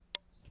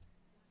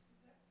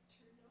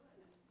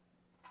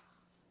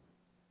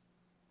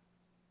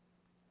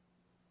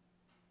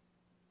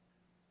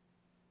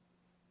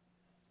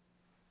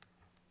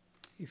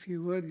If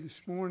you would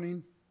this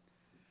morning,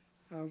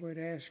 I would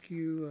ask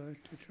you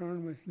to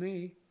turn with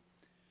me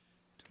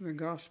to the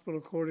Gospel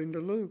according to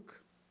Luke.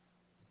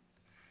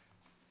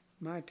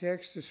 My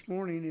text this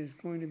morning is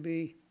going to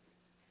be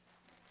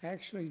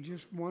actually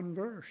just one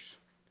verse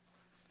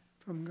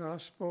from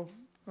Gospel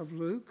of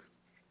Luke,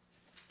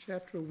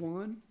 chapter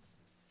 1.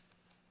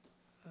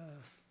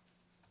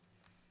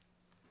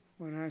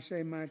 When I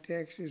say my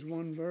text is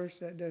one verse,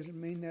 that doesn't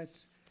mean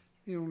that's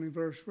the only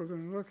verse we're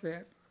going to look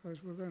at,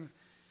 because we're going to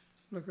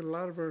look at a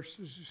lot of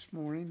verses this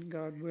morning,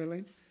 God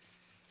willing.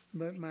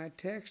 But my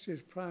text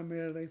is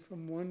primarily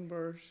from one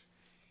verse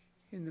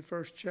in the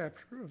first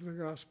chapter of the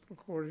Gospel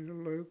according to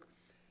Luke,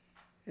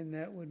 and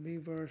that would be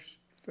verse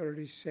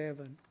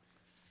 37.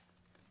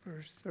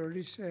 Verse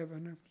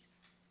 37 of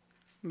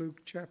Luke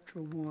chapter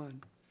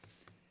 1.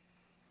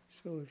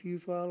 So if you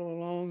follow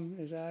along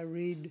as I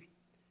read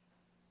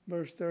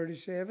verse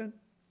 37,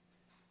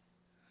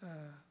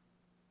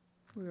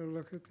 we'll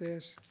look at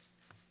this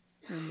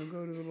and we'll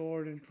go to the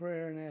Lord in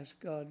prayer and ask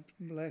God's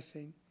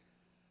blessing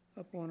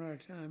upon our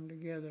time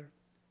together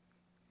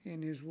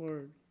in His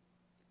Word.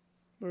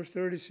 Verse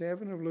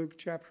 37 of Luke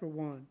chapter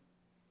 1.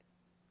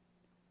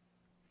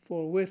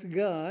 For with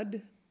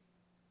God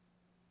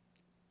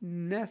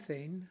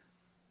nothing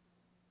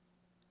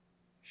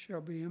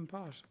shall be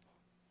impossible.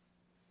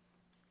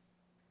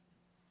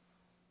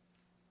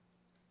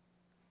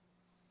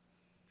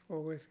 For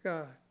with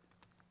God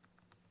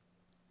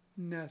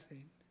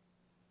nothing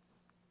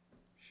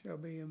shall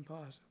be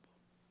impossible.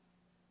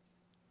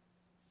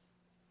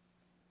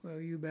 Will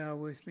you bow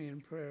with me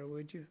in prayer,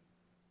 would you?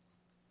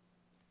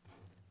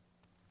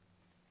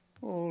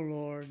 Oh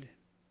Lord,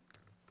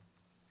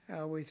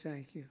 how we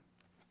thank you.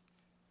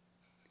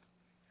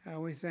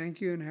 How we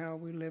thank you and how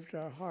we lift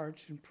our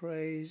hearts in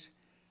praise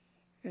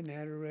and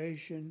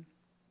adoration.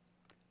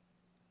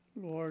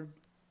 Lord,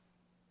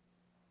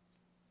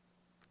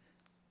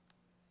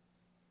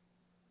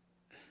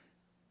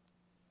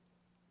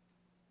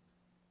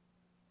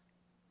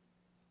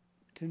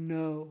 to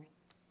know,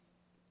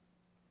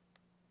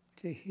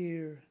 to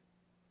hear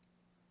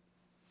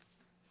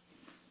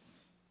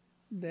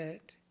that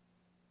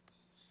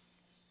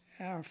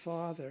our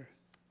Father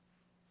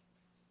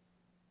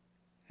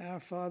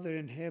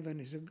in heaven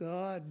is a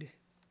God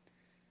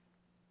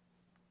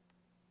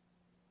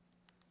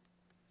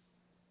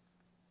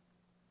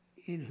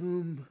in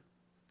whom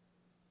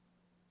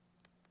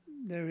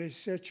there is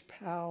such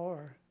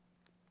power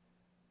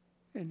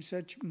and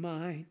such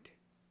might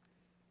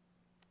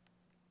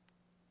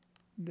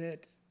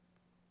that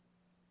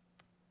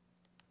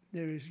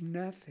there is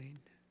nothing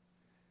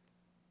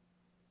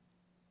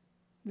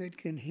that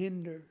can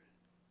hinder,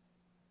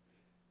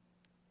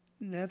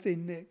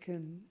 nothing that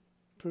can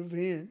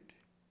prevent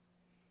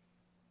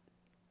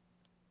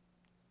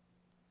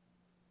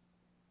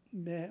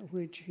that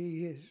which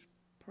He has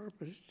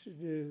purposed to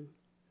do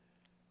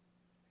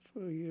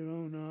for your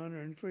own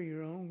honor and for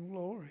your own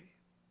glory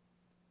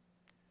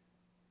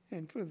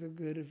and for the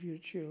good of your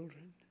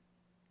children.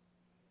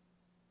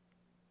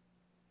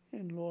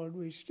 And Lord,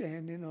 we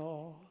stand in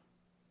awe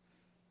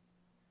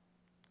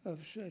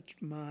of such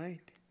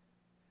might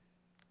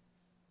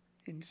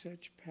and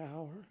such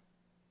power.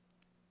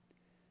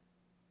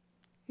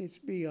 It's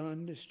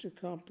beyond us to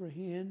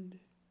comprehend.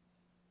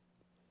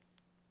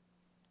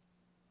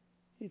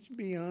 It's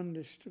beyond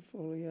us to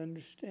fully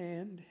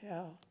understand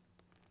how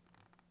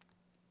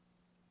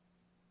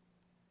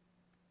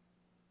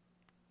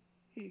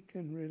it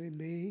can really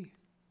be.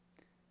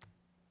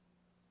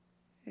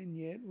 And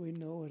yet we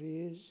know it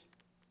is.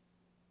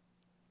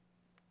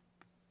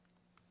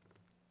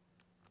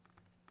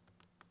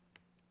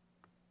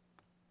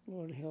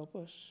 Lord, help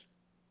us.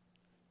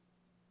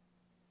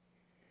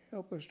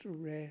 Help us to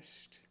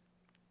rest.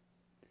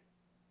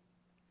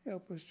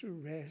 Help us to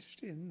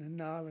rest in the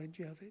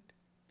knowledge of it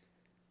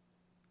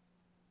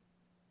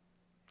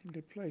and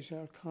to place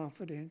our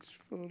confidence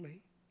fully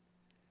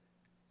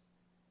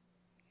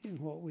in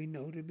what we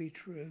know to be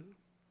true.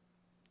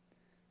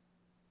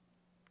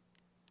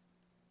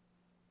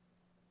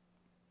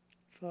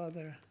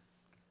 Father,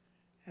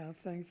 how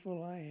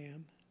thankful I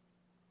am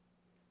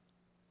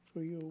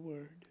for your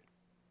word.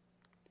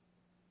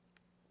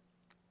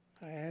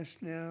 I ask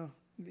now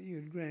that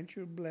you'd grant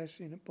your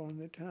blessing upon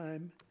the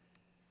time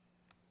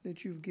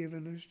that you've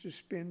given us to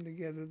spend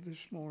together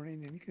this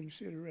morning in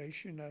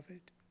consideration of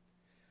it.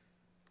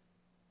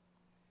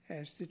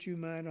 Ask that you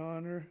might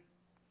honor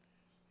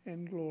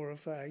and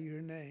glorify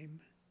your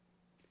name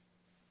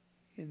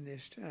in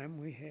this time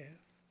we have.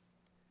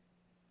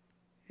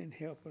 And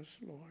help us,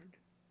 Lord.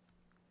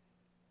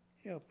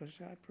 Help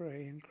us, I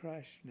pray, in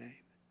Christ's name.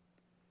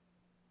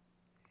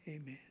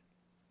 Amen.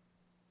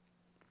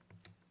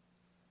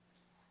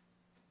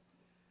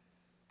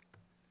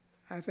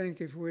 I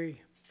think if we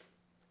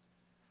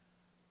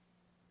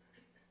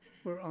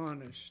were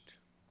honest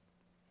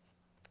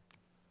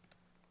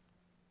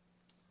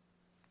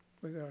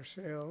with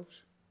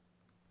ourselves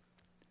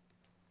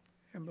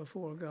and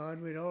before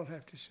God, we'd all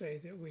have to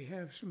say that we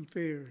have some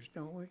fears,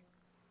 don't we?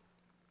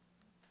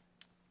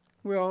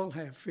 We all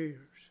have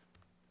fears.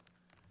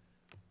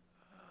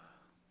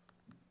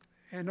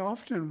 And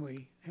often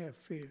we have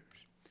fears.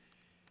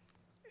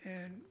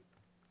 And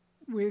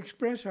we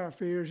express our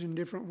fears in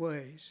different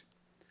ways.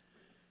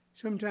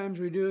 Sometimes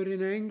we do it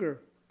in anger.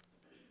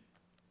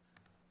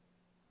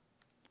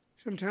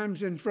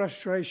 Sometimes in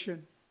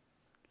frustration.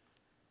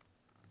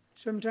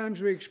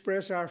 Sometimes we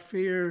express our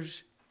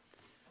fears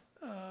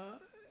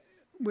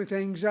with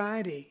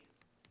anxiety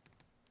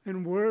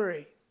and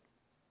worry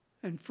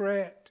and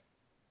fret.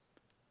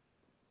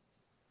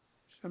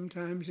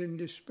 Sometimes in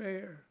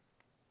despair.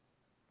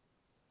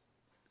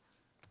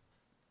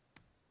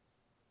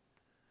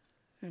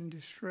 And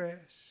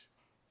distress,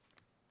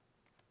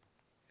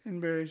 and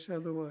various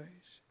other ways.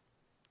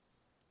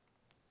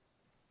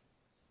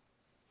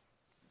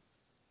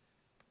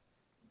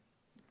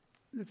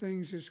 The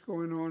things that's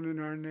going on in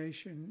our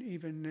nation,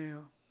 even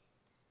now,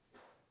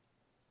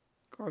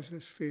 cause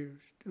us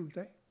fears, don't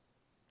they?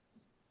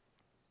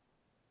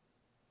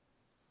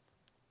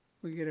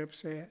 We get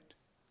upset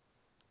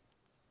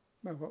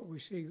by what we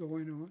see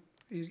going on.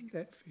 Isn't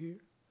that fear?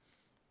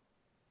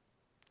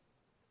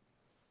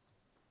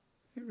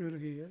 It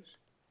really is.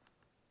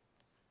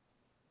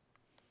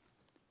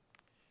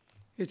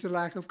 It's a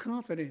lack of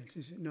confidence,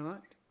 is it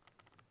not?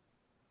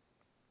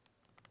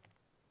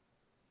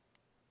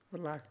 A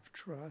lack of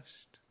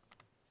trust.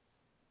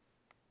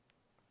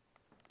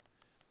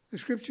 The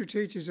Scripture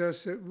teaches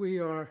us that we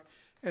are,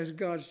 as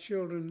God's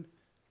children,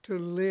 to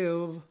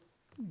live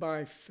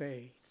by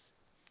faith.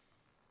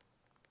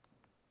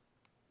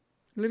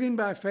 Living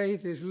by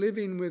faith is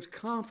living with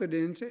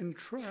confidence and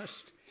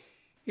trust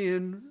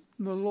in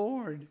the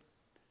Lord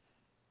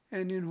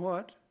and in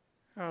what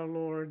our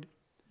Lord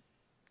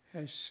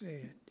has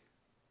said.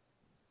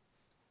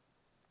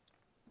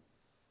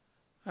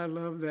 I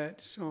love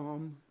that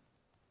psalm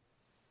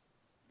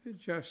that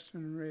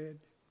Justin read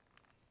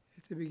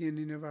at the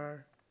beginning of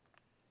our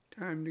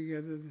time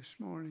together this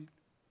morning.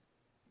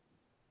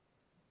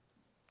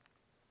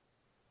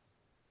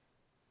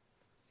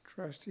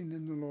 Trusting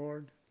in the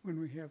Lord when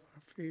we have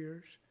our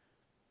fears.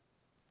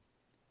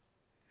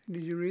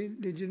 Did you read?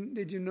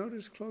 Did you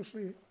notice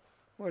closely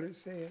what it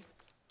said?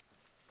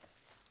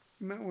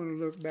 You might want to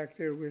look back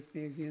there with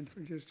me again for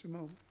just a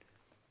moment.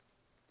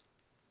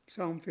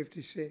 Psalm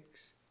 56.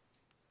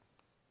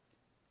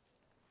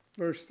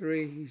 Verse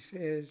 3, he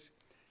says,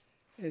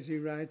 as he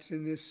writes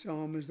in this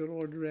psalm, as the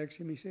Lord directs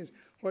him, he says,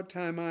 "What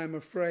time I am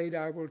afraid,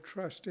 I will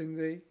trust in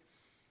thee."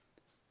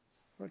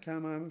 What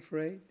time I am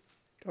afraid?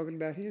 Talking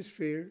about his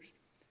fears.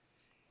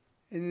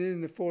 And then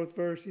in the 4th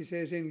verse, he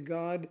says, "In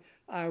God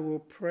I will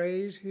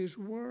praise his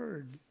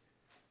word."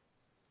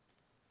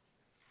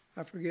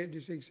 I forget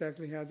just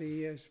exactly how the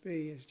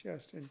ESV, as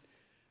Justin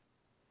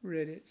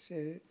read it,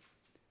 said it.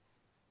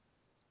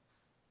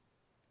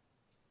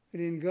 But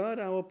in God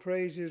I will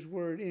praise his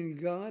word. In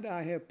God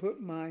I have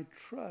put my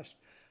trust.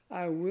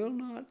 I will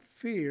not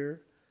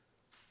fear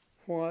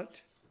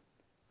what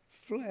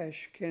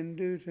flesh can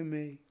do to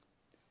me.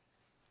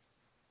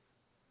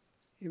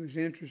 It was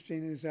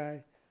interesting as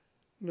I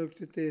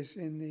looked at this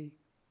in the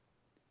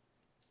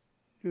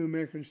New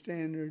American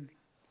Standard.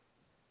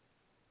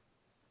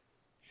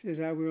 It says,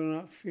 "I will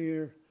not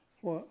fear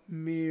what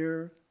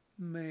mere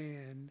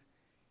man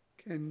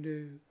can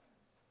do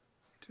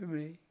to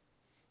me."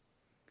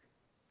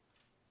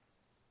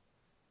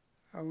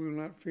 I will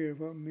not fear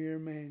what mere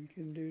man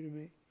can do to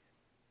me.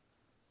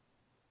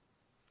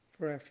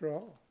 For after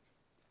all,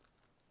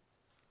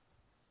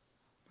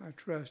 my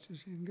trust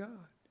is in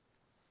God.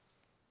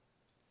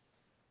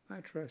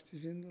 My trust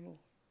is in the Lord.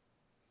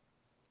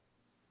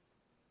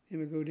 And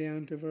we go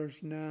down to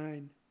verse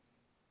 9,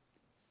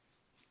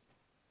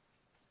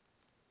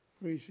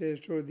 where he says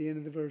toward the end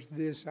of the verse,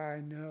 "This I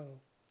know.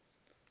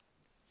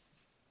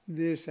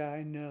 This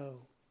I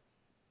know.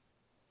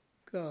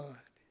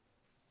 God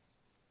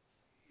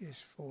is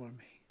for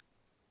me.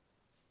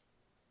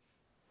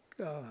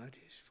 God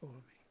is for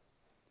me."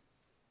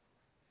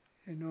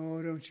 And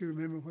oh, don't you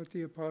remember what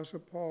the Apostle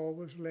Paul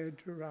was led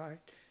to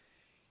write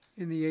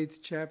in the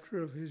 8th chapter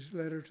of his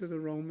letter to the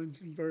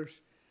Romans in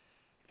verse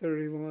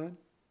 31?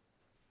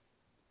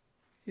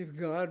 If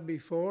God be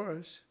for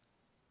us,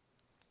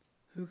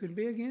 who can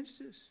be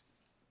against us?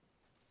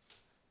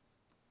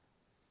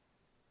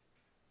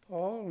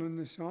 Paul and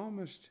the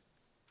psalmist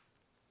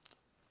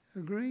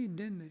agreed,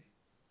 didn't they?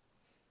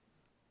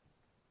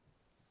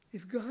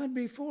 If God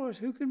be for us,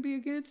 who can be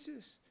against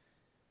us?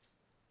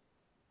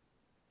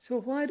 So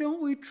why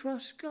don't we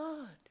trust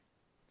God?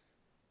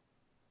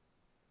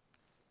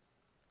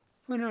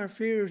 When our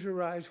fears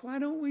arise, why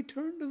don't we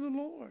turn to the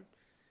Lord?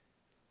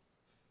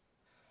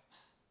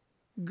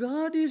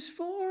 God is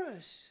for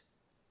us.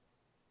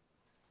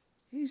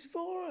 He's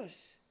for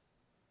us.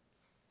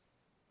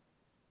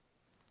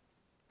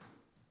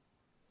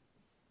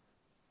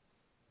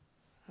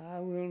 I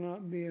will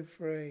not be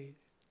afraid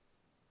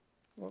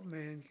what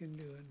man can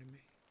do unto me.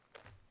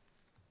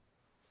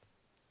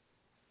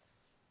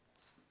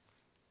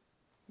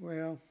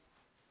 Well,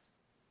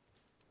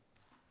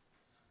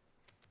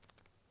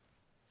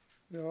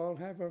 we all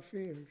have our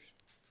fears.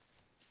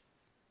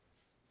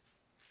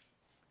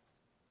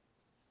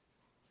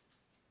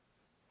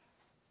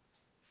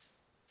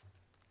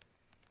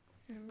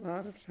 And a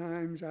lot of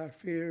times our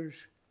fears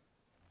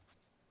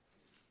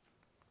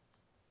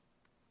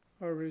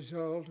are a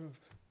result of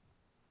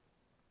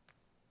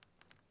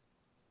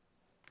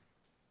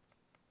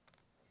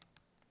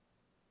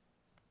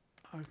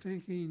our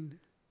thinking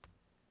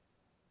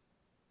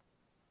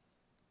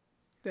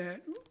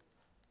that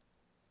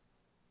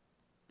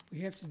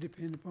we have to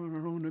depend upon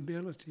our own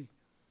ability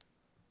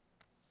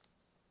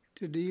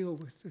to deal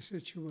with the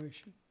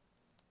situation.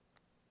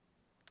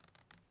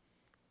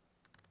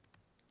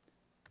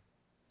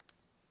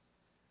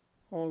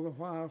 All the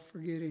while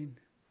forgetting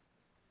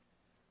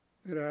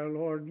that our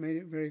Lord made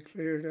it very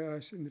clear to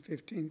us in the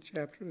 15th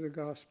chapter of the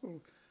Gospel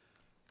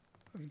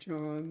of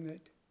John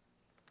that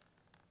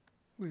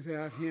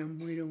without Him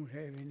we don't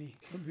have any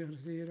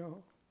ability at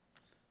all.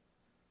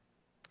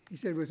 He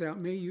said,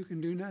 without me you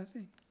can do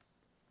nothing.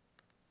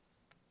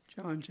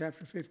 John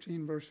chapter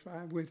 15, verse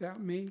 5, without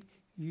me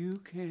you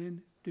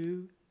can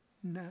do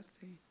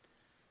nothing.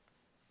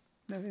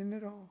 Nothing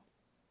at all.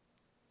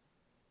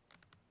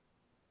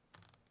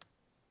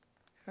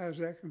 How does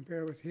that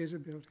compare with His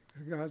ability,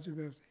 with God's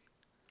ability?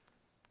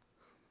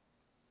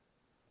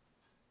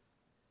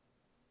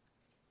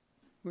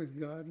 With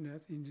God,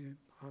 nothing's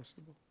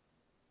impossible.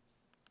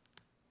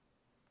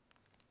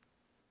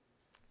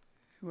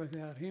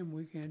 Without Him,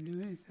 we can't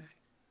do anything.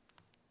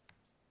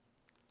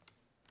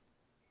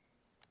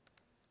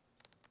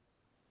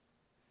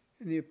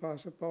 And the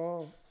Apostle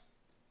Paul,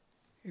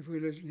 if we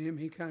listen to him,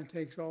 he kind of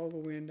takes all the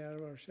wind out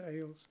of our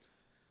sails.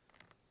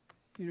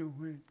 You know,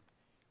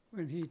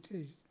 when he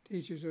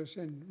teaches us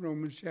in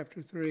Romans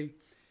chapter 3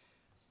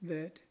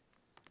 that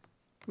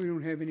we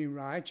don't have any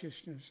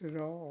righteousness at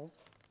all.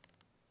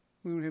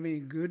 We don't have any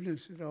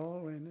goodness at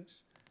all in us.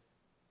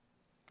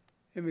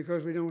 And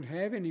because we don't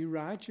have any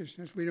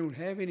righteousness, we don't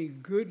have any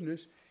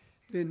goodness,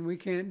 then we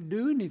can't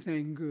do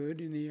anything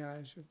good in the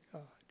eyes of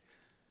God.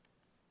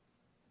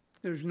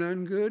 There's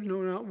none good,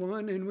 no, not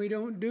one, and we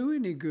don't do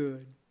any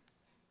good.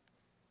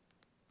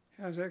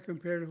 How's that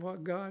compared to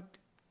what God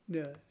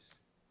does?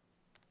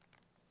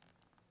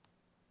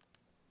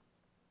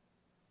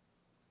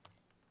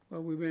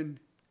 Well, we've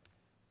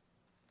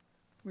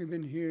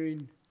been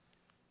hearing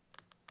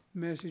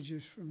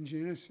messages from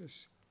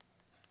Genesis,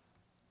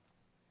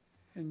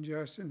 and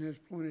Justin has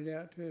pointed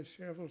out to us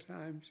several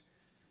times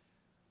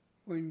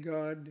when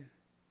God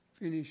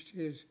finished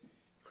His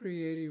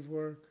creative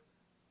work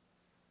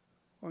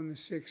on the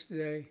sixth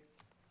day.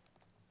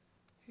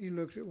 He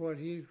looked at what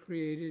He had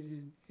created,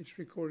 and it's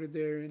recorded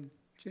there in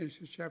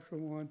Genesis chapter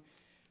 1.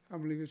 I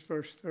believe it's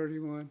verse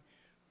 31,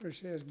 where it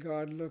says,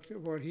 God looked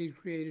at what He'd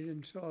created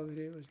and saw that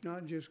it was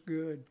not just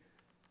good,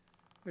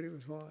 but it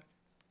was what?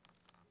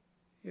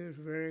 It was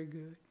very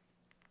good.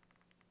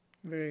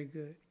 Very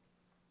good.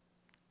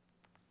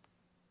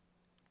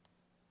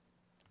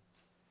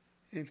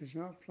 And if it's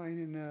not plain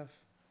enough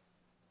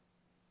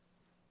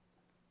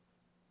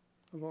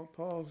of what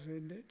Paul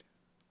said, that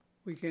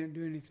we can't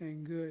do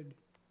anything good,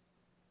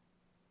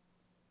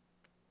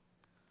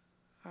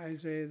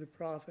 Isaiah the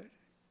prophet,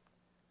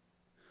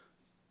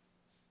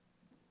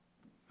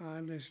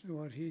 I listen to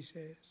what he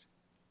says.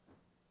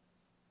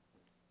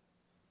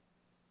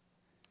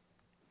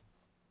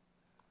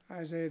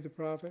 Isaiah the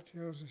prophet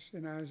tells us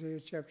in Isaiah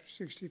chapter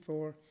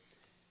 64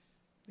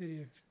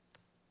 that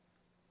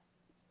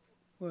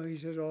he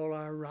says all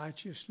our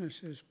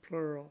righteousness is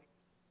plural.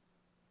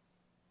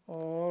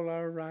 All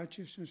our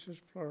righteousness is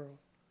plural.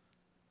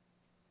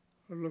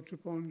 Are looked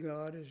upon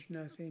God as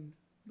nothing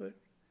but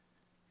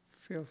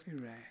filthy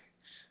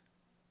rags.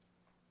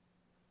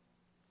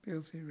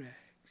 Filthy rags.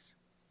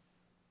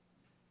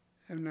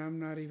 And I'm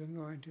not even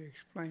going to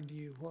explain to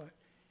you what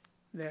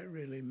that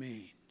really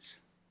means.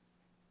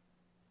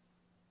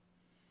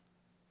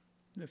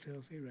 The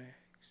filthy rags.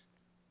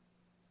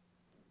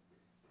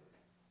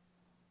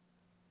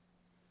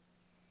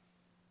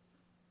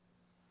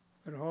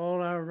 But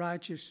all our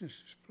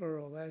righteousness is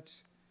plural.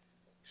 That's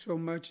so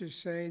much as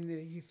saying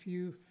that if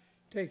you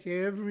take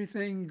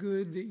everything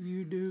good that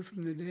you do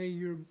from the day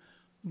you're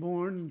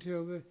born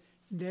until the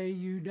day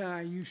you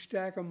die, you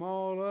stack them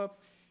all up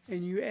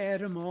and you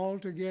add them all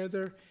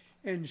together,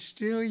 and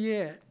still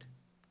yet,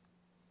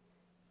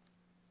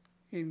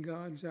 in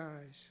God's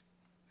eyes,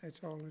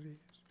 that's all it is.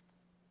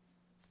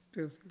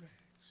 Filthy rags.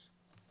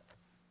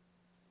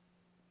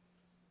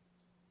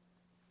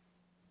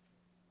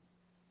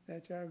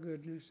 That's our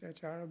goodness.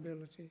 That's our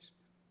abilities.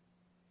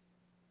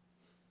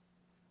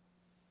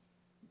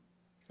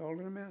 That's all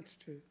it amounts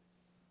to.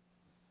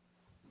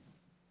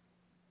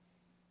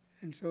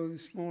 And so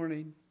this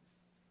morning,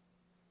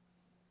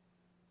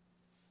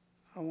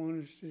 I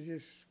want us to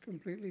just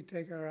completely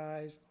take our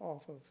eyes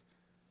off of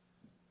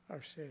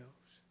ourselves.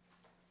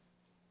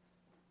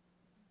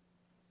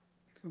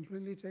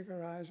 Completely take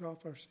our eyes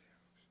off ourselves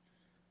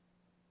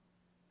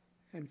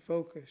and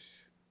focus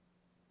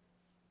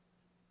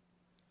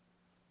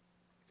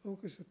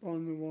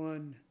upon the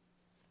one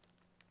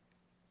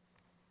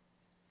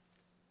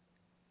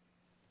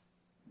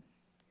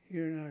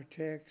here in our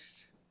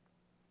text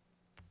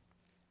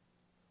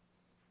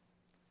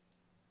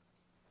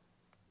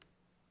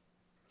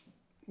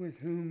with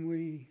whom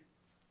we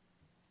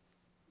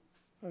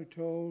are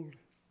told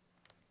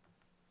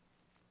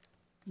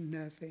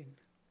nothing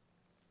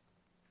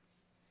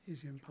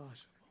is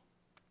impossible.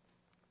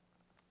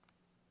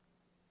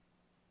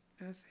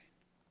 Nothing.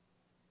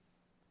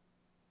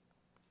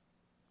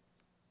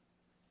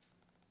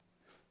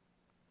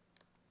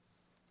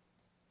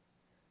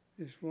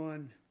 This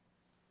one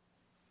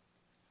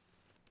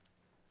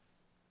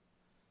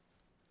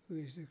who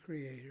is the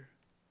creator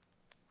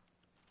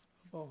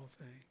of all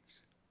things.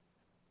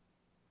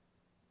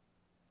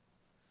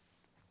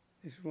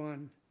 This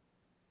one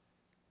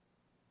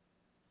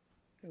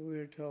that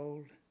we're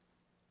told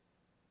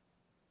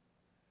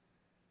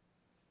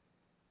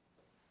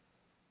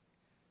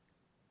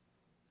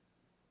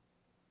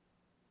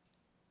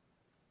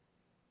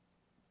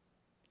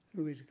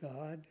who is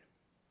God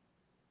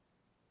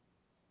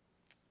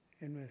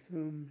and with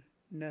whom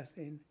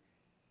nothing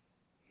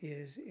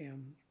is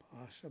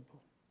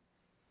impossible.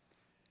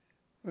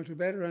 Well, to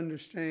better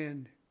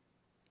understand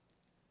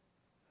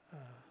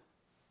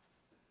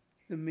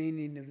the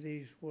meaning of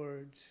these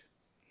words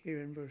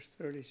here in verse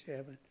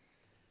 37,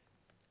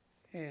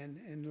 and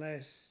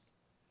unless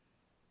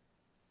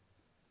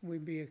we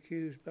be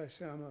accused by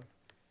some of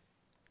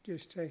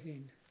just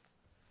taking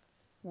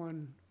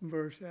one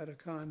verse out of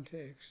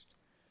context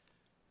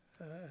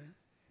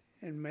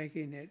and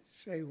making it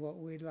say what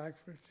we'd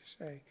like for it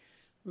to say,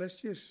 let's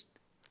just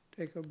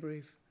take a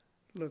brief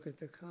look at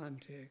the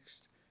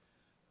context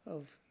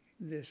of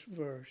this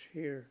verse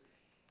here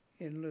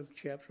in Luke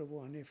chapter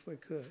 1, if we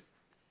could,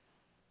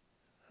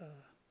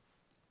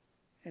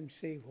 and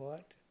see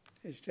what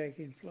is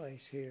taking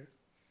place here.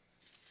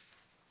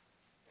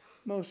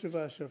 Most of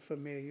us are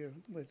familiar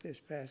with this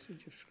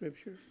passage of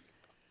Scripture,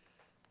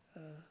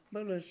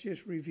 but let's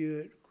just review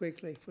it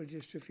quickly for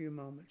just a few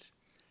moments.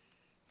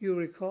 You'll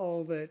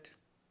recall that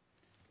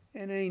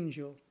an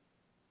angel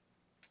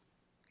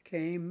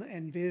came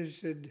and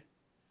visited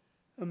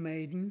a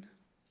maiden,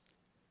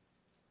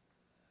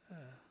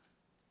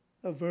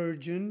 a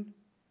virgin,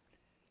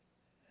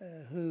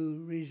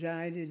 who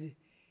resided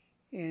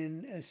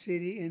in a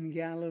city in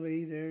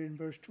Galilee. There in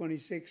verse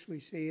 26 we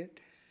see it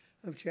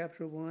of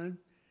chapter 1,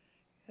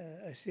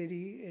 a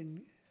city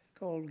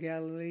called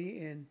Galilee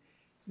in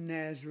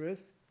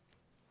Nazareth.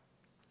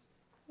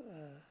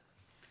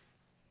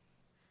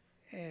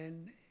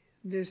 And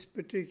this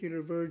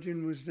particular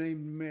virgin was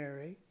named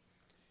Mary,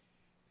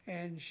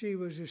 and she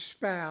was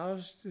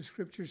espoused, the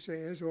scripture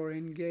says, or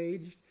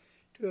engaged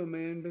to a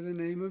man by the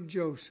name of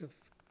Joseph.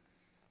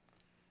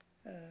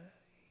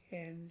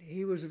 And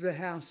he was of the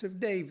house of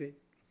David.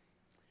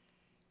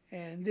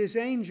 And this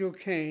angel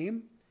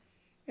came,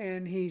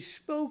 and he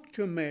spoke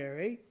to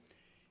Mary,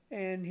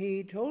 and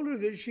he told her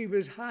that she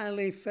was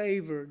highly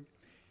favored,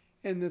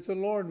 and that the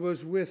Lord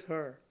was with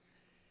her.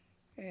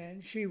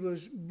 And she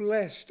was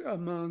blessed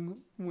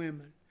among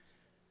women,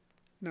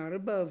 not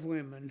above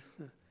women,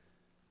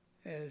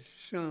 as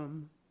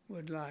some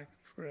would like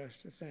for us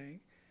to think,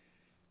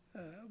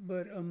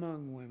 but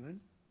among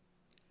women.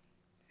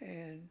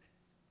 And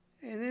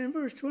then in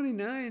verse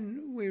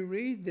 29, we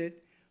read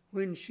that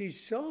when she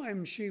saw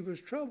him, she was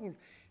troubled.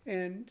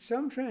 And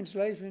some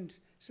translations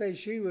say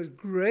she was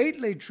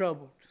greatly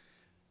troubled.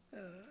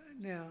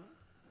 Now,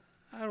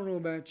 I don't know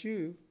about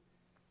you,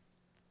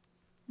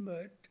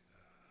 but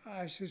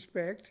I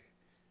suspect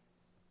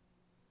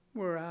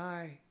were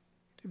I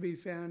to be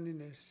found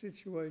in a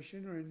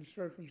situation or in a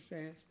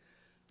circumstance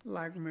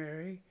like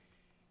Mary,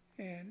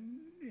 and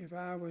if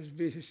I was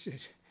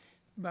visited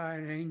by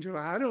an angel,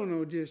 I don't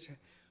know just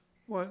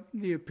what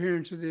the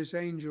appearance of this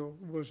angel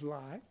was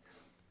like,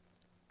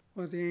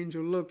 what the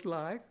angel looked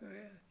like,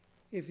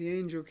 if the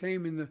angel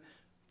came in the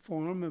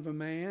form of a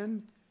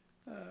man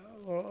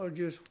or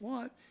just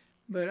what,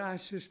 but I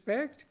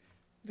suspect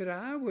that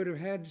I would have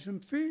had some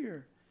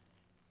fear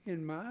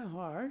in my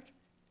heart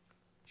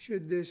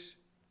should this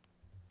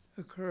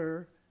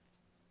occur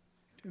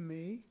to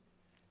me.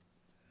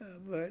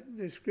 But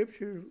the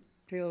scripture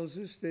tells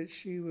us that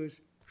she was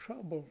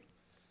troubled,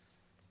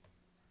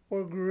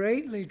 or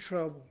greatly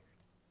troubled,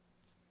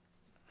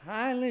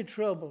 highly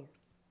troubled,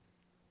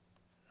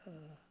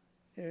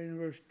 there in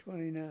verse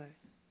 29,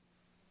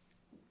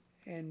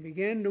 and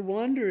began to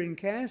wonder and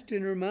cast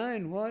in her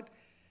mind what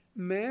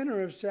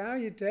manner of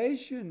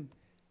salutation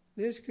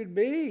this could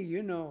be,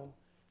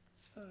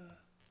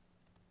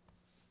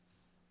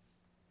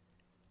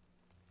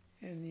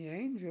 and the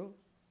angel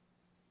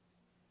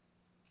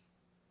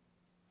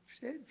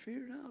said,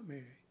 "Fear not,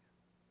 Mary.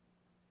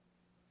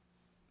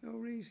 No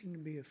reason to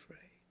be afraid.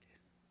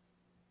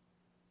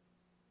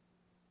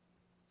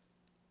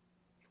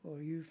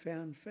 For you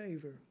found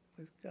favor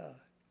with God."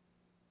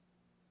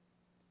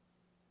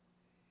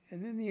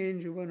 And then the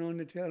angel went on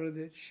to tell her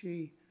that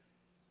she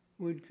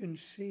would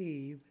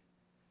conceive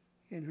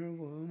in her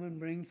womb and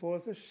bring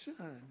forth a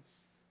son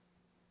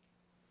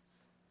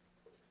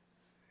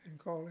and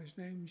call his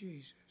name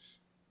Jesus.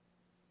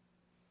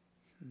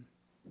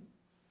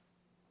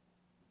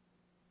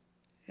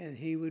 And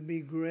he would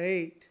be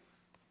great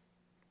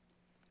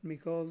and be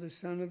called the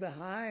Son of the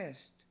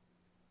Highest.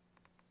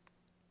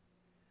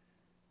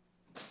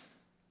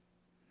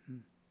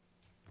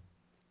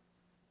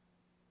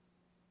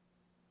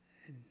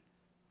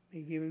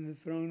 be given the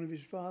throne of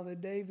his father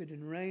David,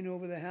 and reign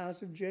over the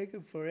house of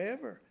Jacob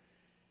forever.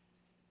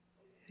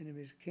 And of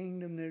his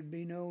kingdom there'd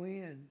be no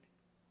end.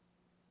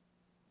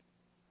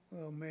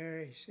 Well,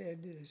 Mary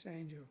said to this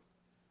angel,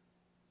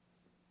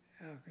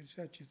 how could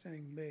such a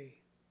thing be?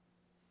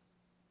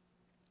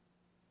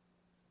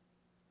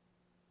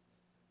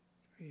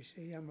 You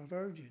see, I'm a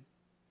virgin.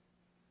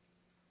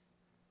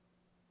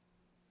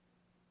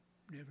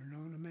 Never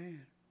known a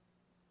man.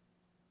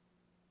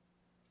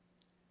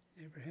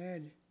 Never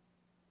had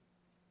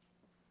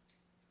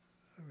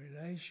a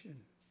relation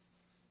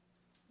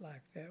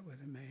like that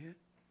with a man.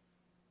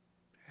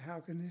 How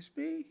can this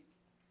be?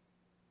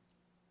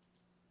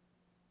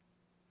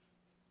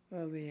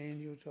 Well, the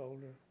angel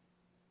told her,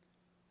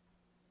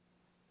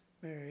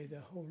 Mary, the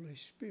Holy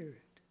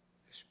Spirit,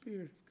 the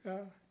Spirit of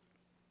God,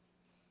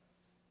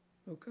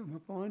 will come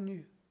upon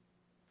you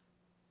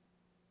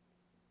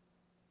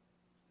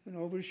and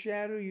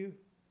overshadow you.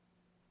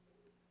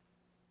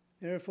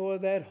 Therefore,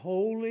 that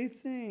holy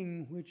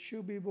thing which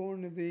shall be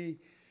born of thee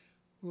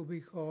will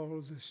be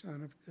called the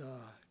Son of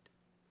God.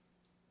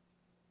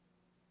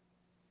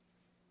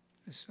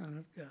 The Son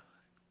of God.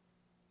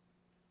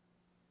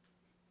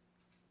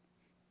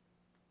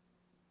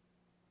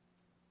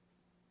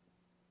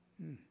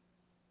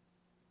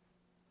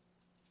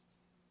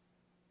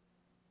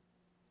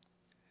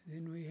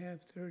 Then we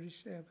have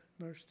 37,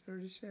 verse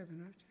 37,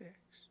 our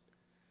text.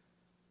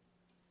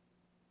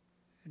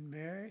 And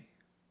Mary,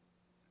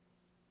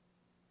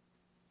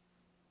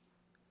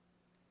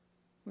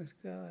 with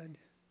God,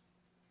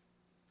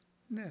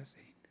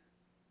 nothing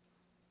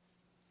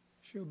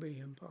shall be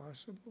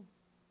impossible.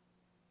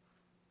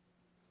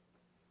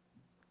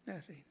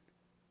 Nothing.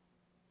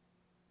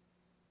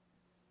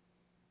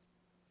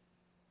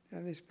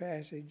 Now this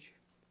passage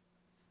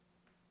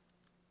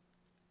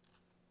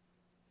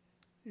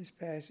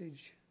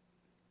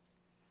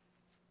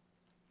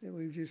that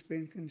we've just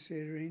been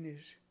considering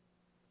is,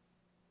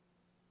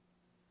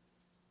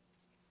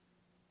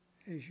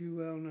 as you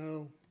well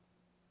know,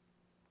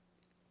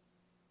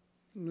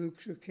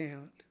 Luke's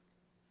account,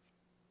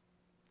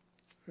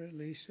 or at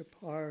least a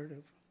part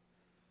of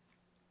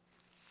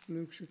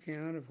Luke's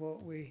account of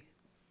what we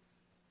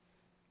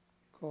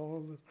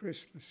call the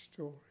Christmas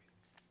story,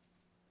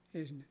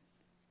 isn't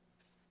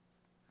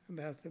it?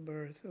 About the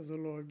birth of the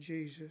Lord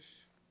Jesus,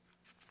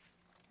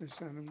 the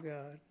Son of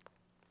God.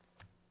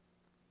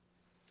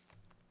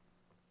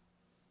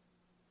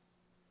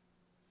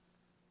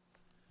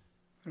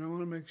 But I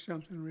want to make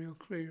something real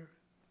clear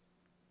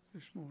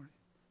this morning.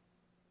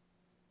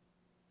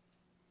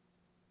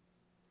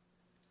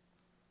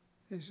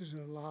 This is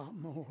a lot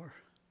more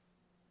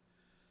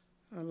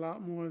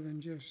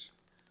than just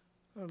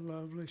a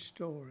lovely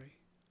story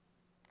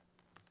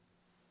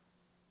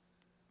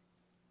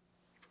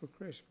for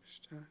Christmas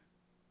time.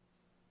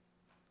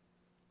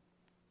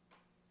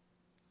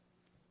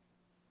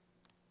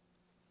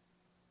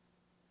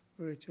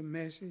 For it's a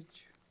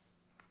message.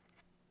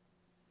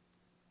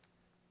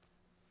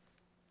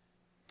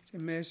 It's a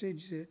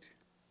message that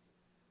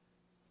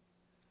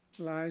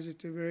lies at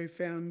the very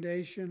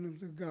foundation of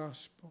the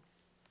gospel.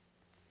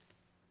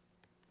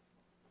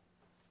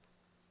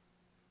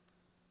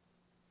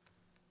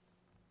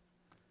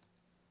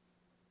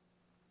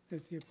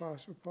 That the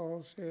Apostle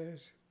Paul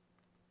says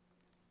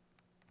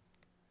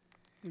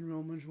in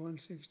Romans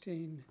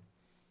 1:16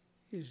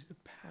 is the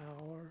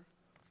power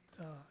of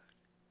God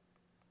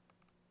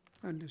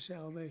unto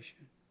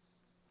salvation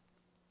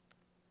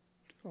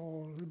to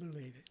all who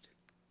believe it.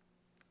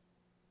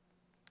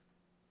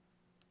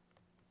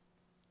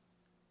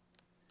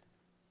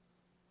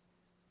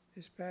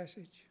 This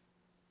passage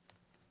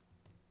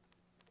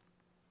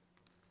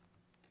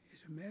is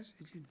a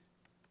message and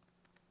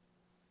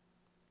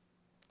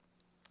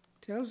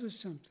tells us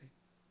something.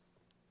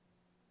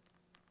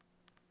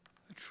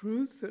 A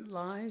truth that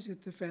lies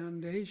at the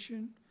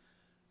foundation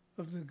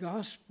of the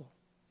gospel.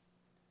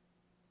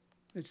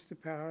 It's the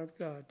power of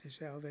God to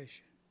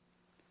salvation.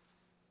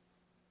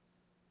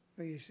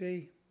 Well, you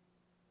see,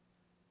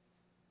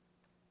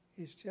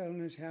 it's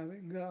telling us how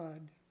that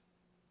God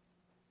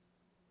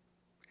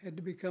had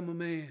to become a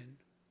man.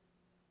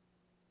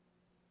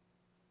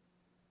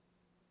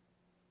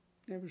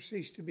 Never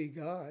ceased to be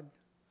God.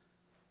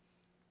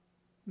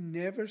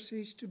 Never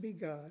ceased to be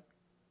God.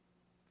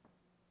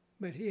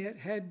 But he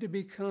had to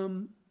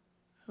become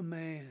a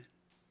man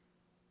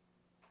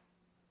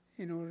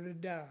in order to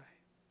die.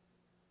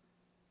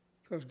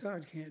 Because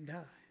God can't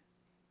die.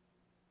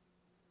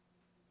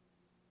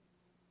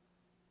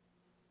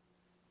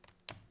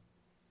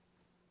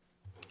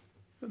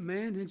 But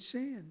man had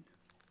sinned.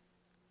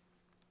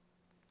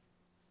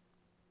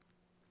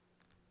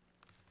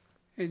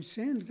 And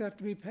sin's got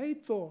to be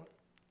paid for.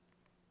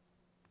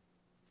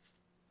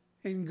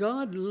 And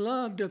God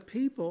loved a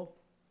people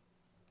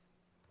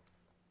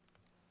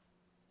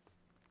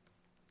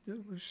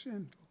that was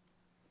sinful.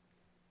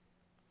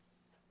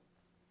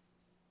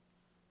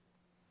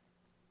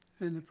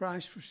 And the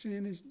price for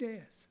sin is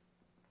death.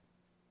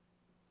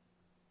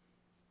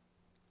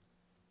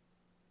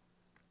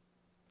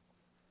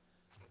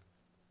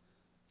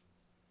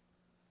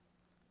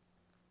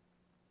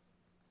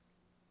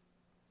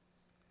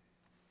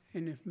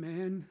 And if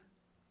man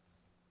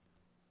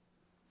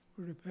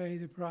were to pay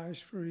the price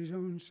for his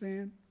own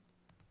sin,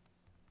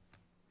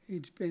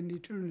 he'd spend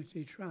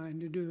eternity trying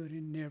to do it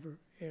and never,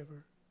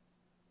 ever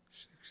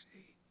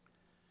succeed.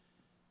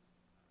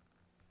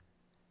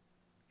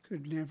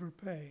 Could never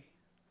pay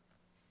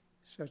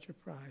such a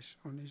price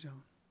on his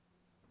own.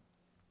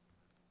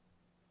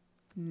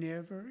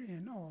 Never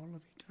in all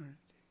of eternity.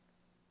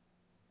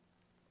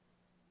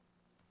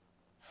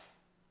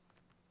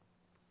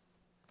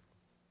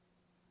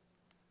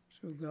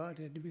 So God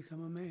had to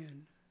become a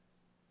man.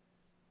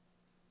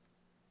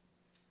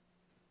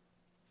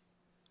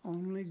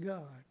 Only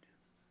God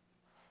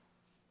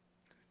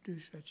could do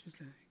such a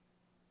thing.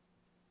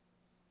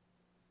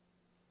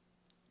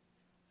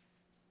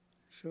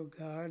 So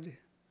God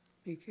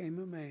became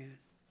a man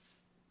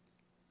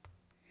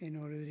in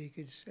order that he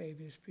could save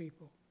his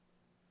people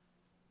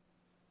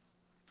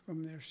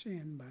from their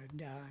sin by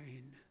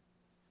dying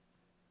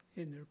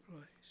in their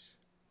place.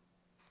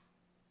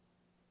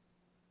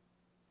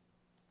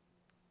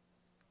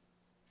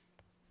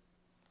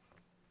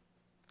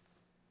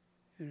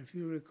 And if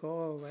you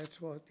recall, that's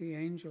what the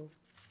angel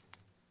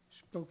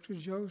spoke to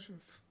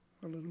Joseph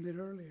a little bit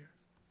earlier,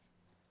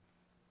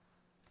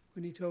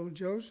 when he told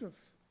Joseph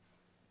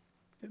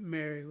that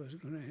Mary was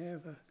going to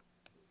have a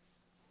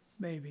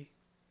baby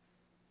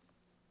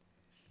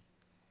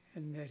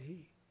and that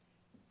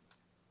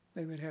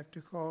they would have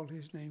to call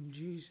his name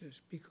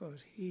Jesus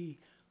because he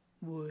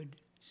would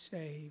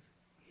save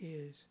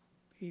his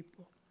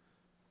people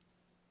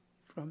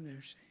from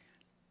their sin.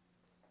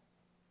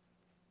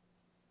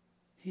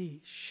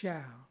 He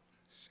shall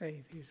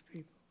save his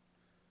people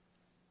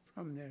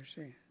from their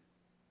sin.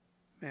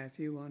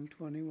 Matthew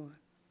 1:21.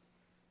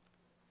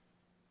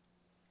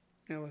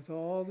 Now, with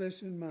all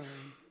this in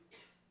mind,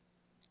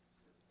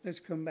 let's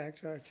come back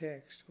to our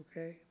text,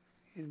 okay?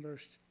 In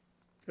verse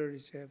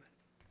 37.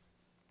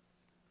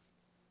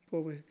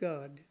 For with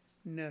God,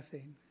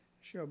 nothing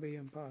shall be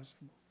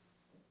impossible.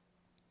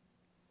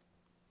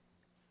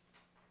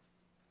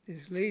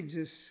 This leads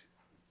us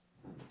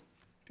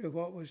to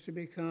what was to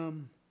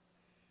become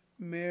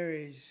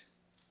Mary's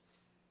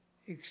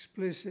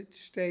explicit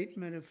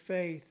statement of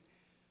faith,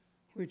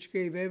 which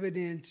gave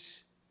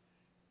evidence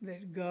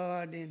that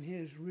God in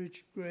his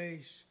rich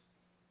grace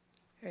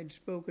had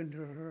spoken to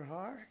her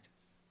heart.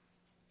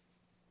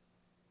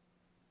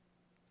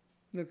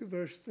 Look at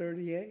verse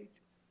 38.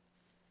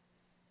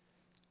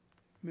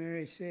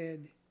 Mary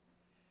said,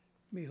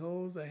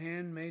 Behold the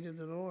handmaid of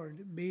the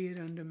Lord, be it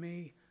unto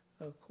me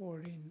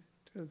according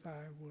to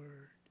thy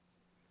word.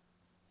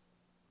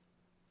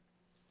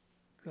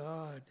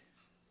 God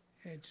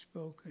had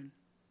spoken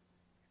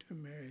to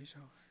Mary's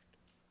heart.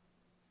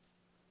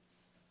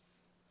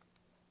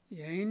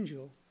 The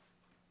angel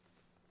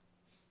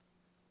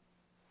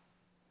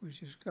was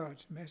just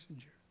God's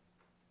messenger.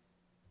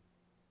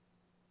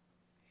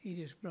 He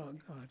just brought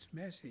God's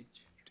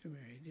message to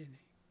Mary, didn't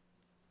he?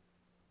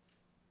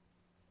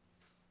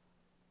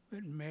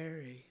 But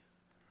Mary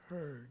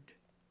heard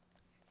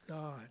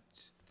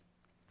God's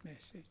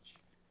message.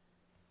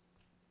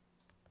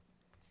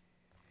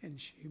 And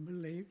she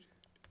believed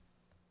it.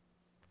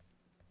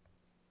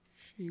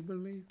 She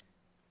believed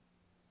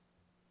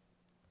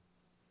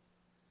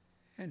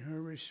it. And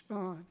her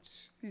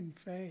response in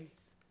faith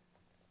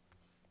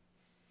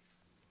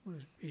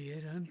was, Be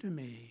it unto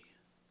me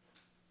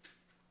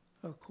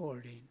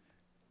according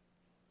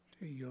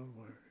to your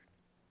word.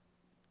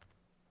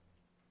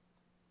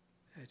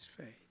 That's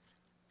faith.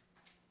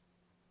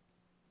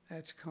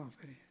 That's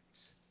confidence.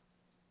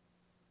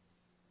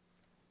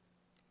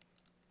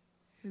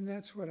 And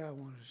that's what I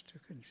want us to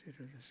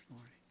consider this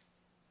morning.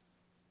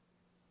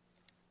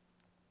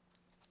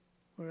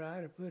 Were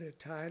I to put a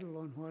title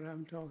on what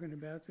I'm talking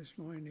about this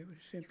morning, it would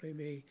simply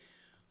be,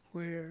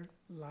 Where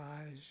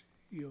Lies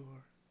Your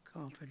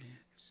Confidence?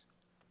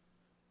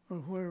 Or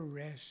where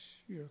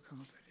rests your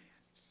confidence?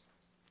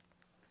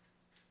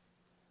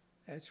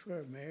 That's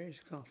where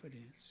Mary's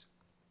confidence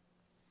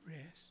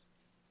rests.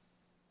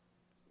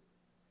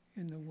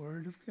 In the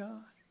Word of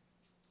God.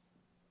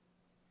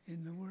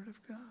 In the Word of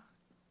God.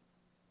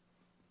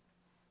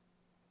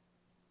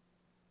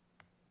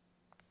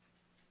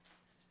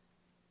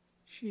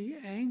 She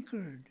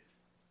anchored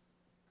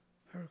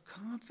her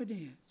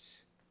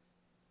confidence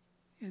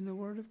in the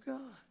Word of God.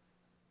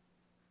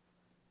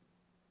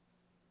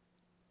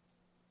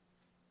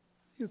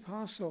 The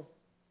Apostle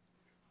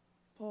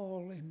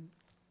Paul in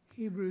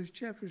Hebrews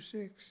chapter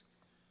 6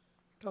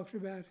 talked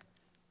about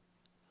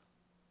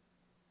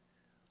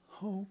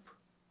hope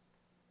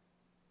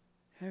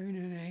having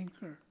an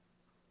anchor.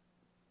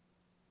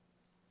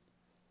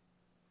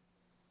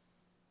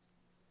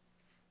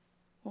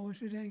 What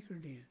was it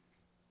anchored in?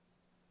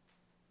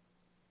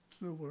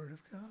 The Word of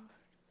God.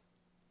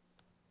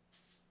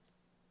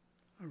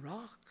 A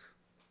rock.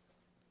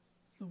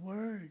 The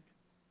Word.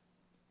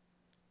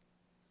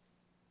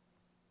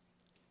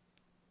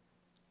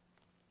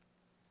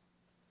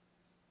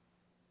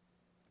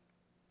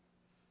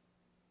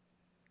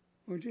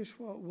 Well, just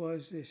what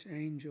was this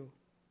angel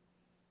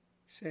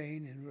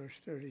saying in verse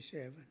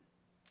 37?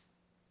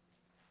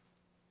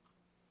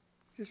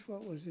 Just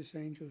what was this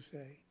angel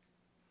say?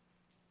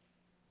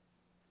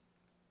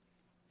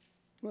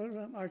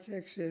 Well, our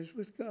text says,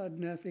 with God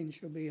nothing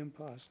shall be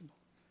impossible.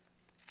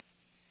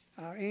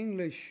 Our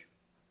English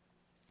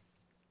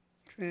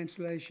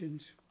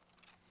translations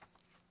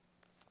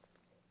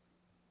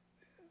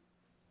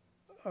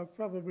are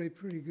probably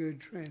pretty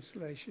good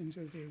translations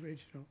of the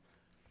original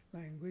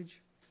language.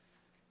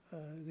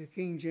 The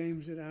King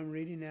James that I'm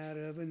reading out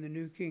of and the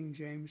New King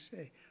James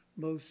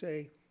both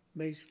say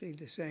basically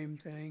the same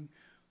thing.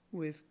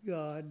 With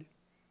God,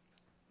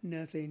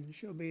 nothing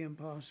shall be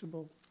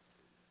impossible.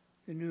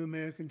 The New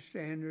American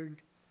Standard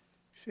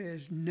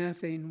says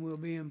nothing will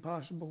be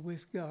impossible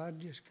with God,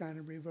 just kind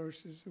of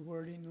reverses the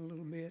wording a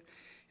little bit.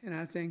 And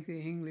I think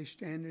the English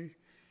Standard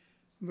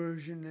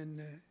Version and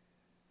the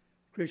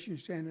Christian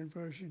Standard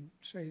Version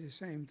say the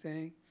same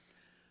thing.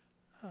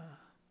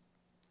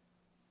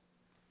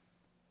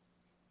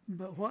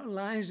 But what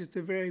lies at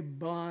the very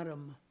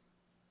bottom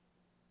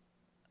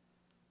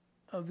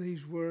of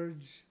these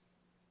words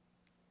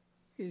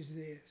is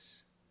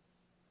this: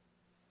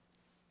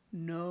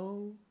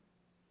 no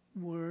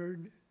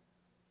word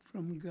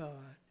from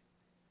God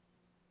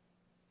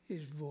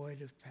is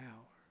void of power.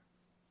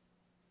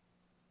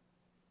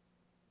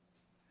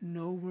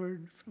 No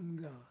word from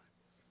God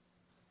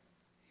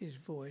is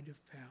void of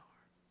power.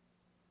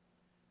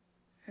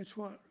 That's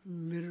what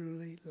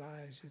literally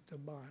lies at the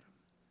bottom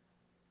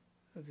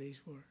of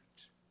these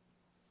words.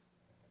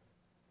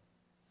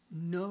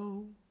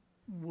 No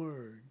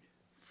word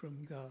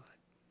from God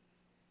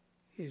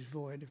is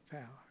void of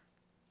power.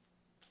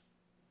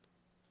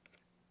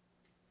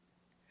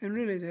 And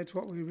really, that's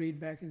what we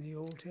read back in the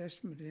Old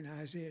Testament in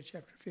Isaiah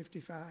chapter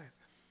 55,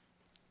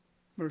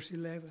 verse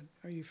 11.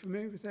 Are you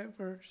familiar with that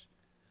verse?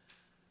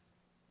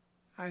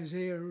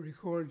 Isaiah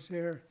records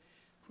there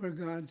where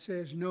God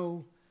says,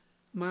 no,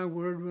 my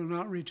word will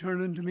not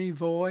return unto me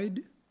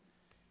void,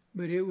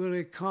 but it will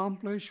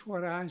accomplish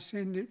what I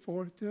send it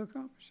forth to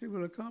accomplish. It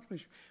will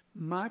accomplish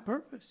my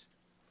purpose.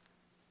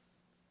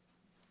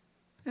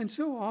 And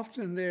so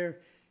often there,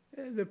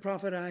 the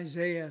prophet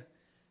Isaiah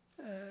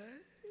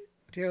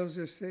tells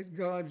us that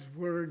God's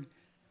word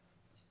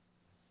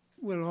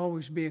will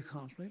always be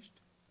accomplished.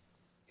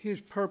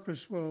 His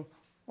purpose will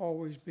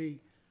always be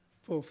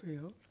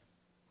fulfilled.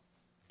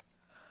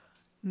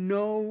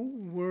 No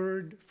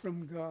word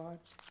from God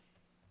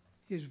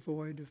is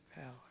void of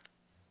power.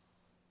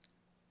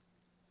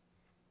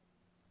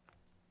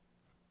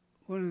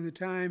 One of the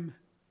time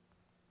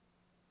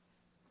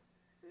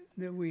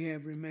that we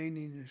have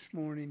remaining this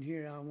morning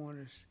here, I want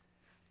us,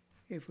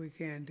 if we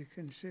can, to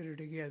consider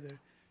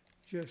together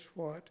just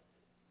what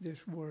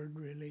this word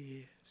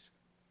really is.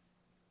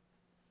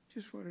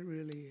 Just what it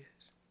really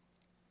is.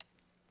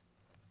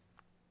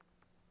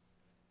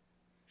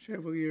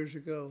 Several years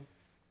ago,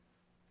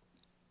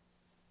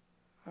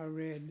 I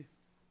read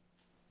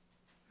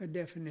a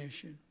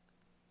definition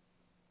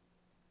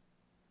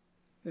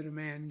that a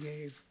man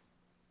gave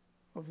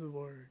of the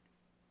word.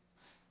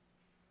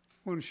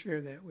 I want to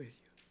share that with you.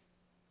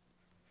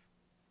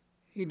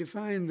 He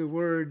defined the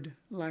word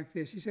like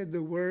this. He said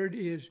the word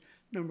is,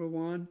 number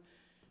one,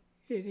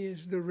 it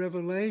is the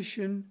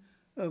revelation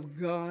of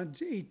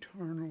God's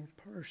eternal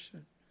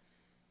person.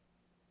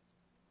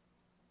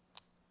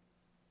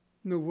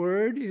 The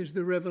word is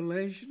the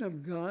revelation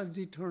of God's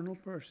eternal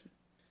person.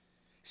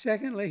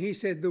 Secondly, he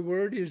said the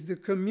word is the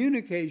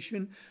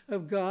communication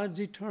of God's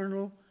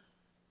eternal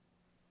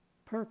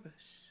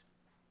purpose.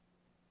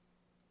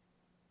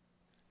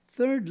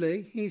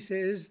 Thirdly, he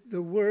says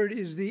the word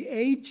is the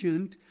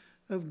agent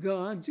of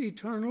God's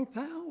eternal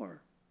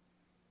power.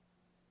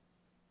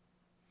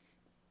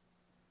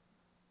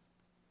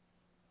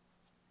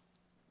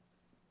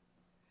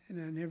 And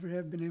I never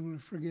have been able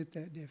to forget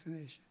that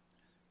definition.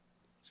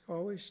 It's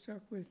always stuck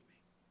with me.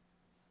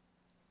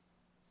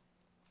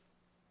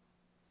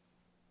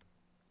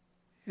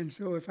 And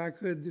so if I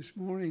could this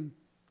morning,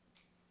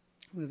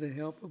 with the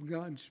help of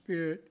God's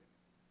Spirit,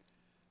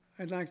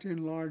 I'd like to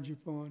enlarge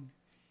upon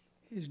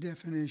his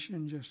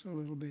definition just a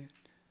little bit,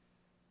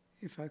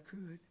 if I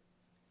could.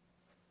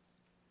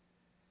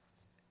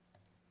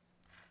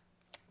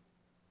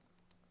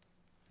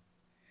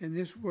 And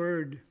this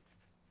word,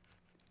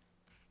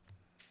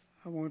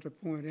 I want to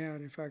point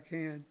out, if I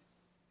can,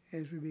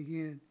 as we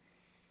begin,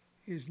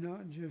 is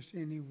not just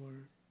any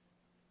word.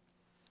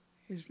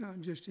 It's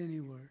not just any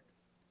word.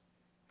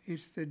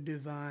 It's the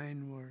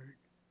divine word.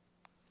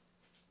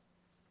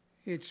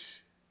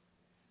 It's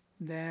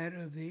that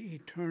of the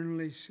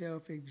eternally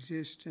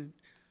self-existent,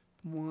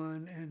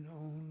 one and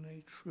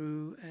only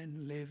true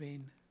and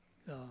living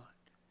God.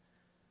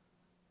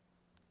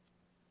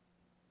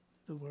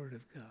 The Word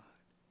of God.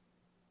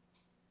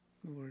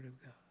 The Word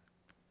of God.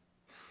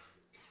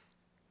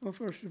 Well,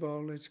 first of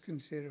all, let's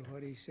consider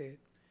what he said.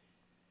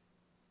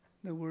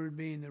 The Word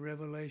being the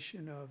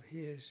revelation of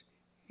his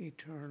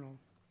eternal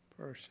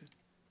person.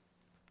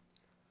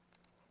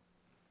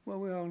 Well,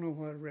 we all know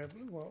what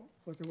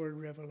the word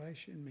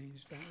revelation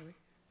means, don't we?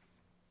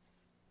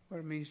 What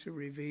it means to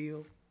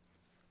reveal.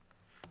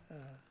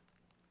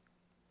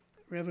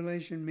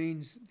 Revelation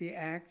means the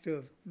act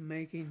of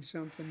making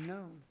something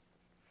known.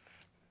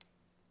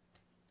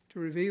 To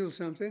reveal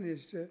something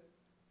is to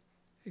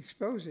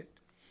expose it.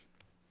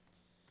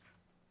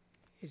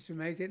 It's to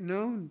make it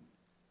known.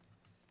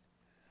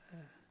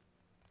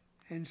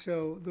 And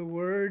so the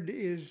Word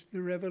is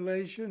the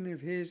revelation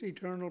of His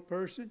eternal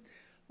person,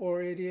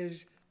 or it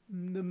is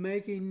the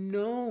making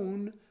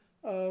known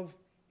of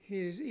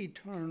His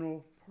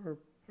eternal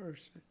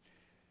person.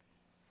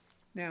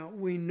 Now,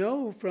 we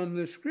know from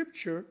the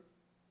Scripture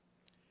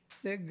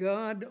that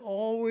God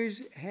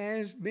always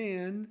has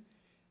been,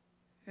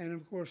 and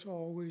of course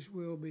always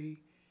will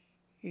be,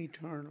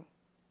 eternal.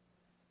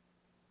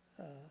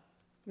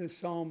 The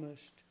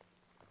psalmist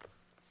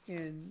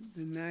in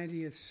the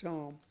 90th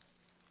Psalm,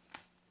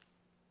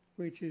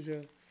 which is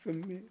a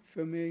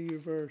familiar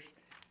verse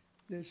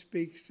that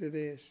speaks to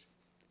this.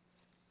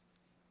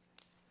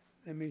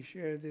 Let me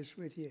share this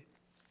with you.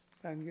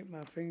 If I can get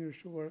my fingers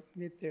to work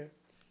and get there.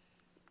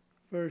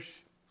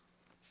 Verses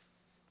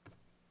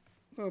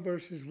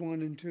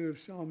 1 and 2 of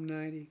Psalm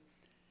 90.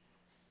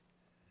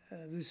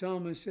 The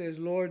psalmist says,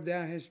 Lord,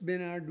 thou hast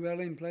been our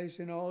dwelling place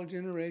in all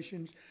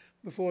generations,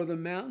 before the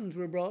mountains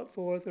were brought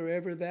forth, or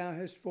ever thou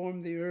hast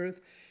formed the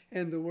earth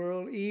and the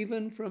world,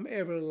 even from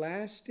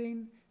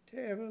everlasting to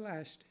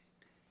everlasting,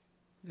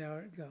 thou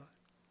art God.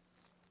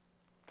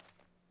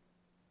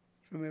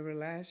 From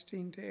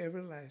everlasting to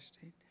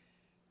everlasting,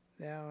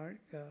 thou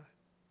art God.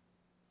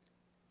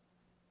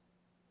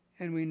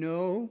 And we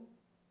know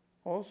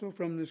also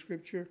from the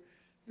Scripture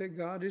that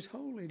God is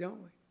holy, don't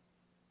we?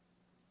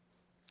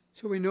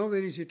 So we know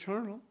that He's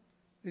eternal,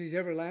 that He's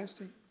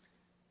everlasting.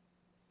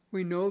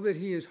 We know that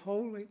He is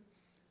holy.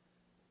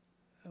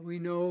 We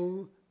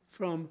know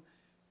from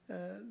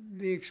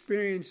the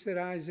experience that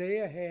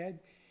Isaiah had,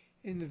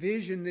 and the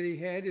vision that he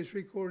had is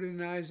recorded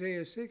in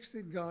Isaiah 6,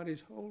 that God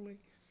is holy.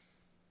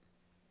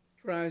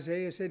 For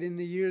Isaiah said, in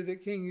the year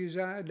that King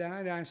Uzziah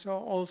died, I saw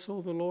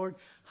also the Lord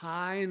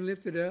high and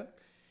lifted up,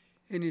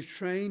 and His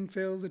train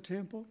filled the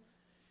temple.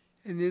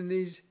 And then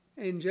these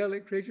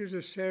angelic creatures,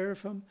 the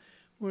seraphim,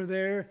 were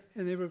there,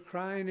 and they were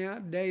crying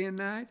out day and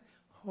night,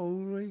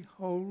 holy,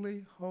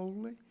 holy,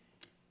 holy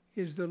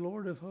is the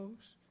Lord of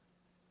hosts.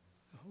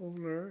 The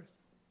whole earth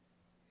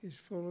is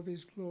full of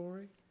His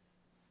glory,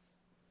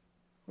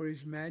 for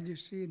His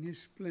majesty and His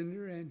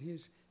splendor and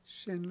His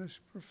sinless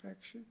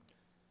perfection.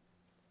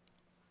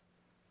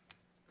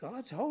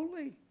 God's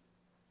holy.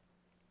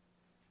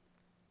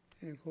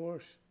 And of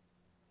course,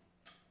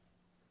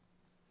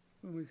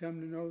 when we come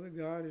to know that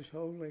God is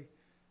holy,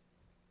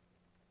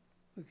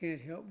 we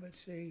can't help but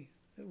see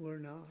that we're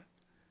not.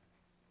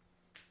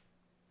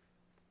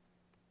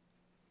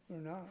 We're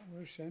not.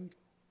 We're sinful.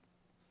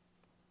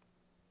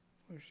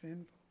 We're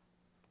sinful.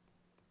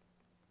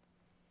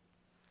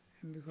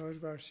 And because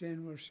of our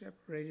sin, we're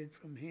separated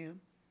from Him,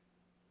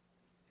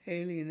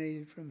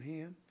 alienated from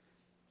Him.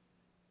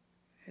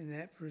 And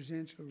that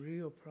presents a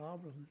real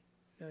problem,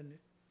 doesn't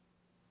it?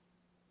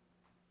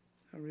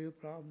 A real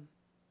problem.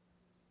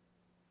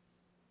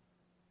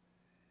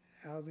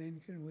 How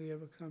then can we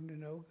ever come to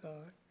know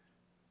God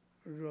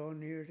or draw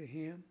near to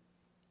Him?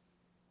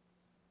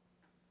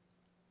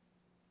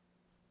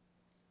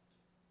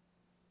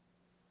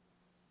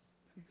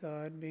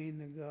 God being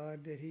the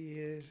God that He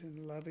is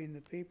and loving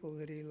the people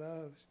that He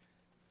loves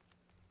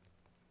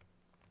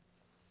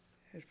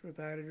has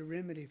provided a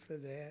remedy for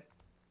that.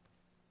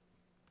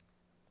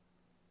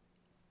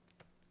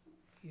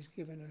 He's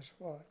given us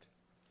what?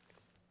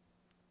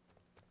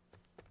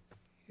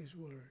 His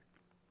Word.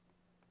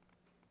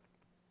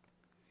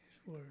 His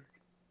Word.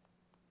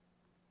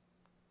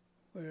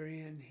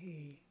 Wherein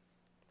He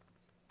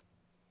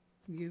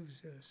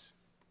gives us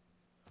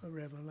a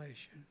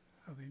revelation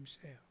of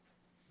Himself.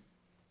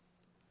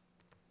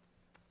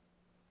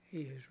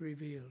 He has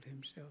revealed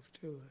Himself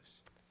to us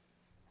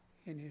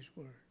in His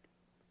Word.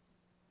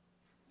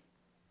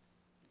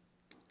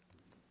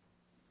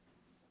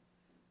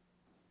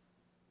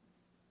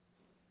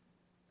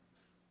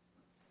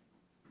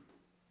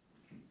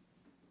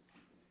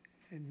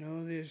 And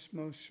know this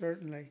most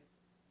certainly,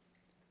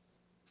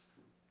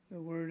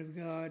 the Word of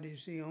God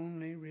is the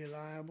only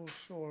reliable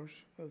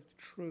source of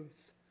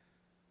truth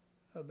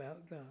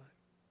about God.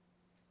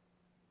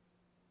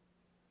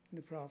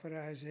 The prophet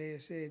Isaiah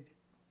said,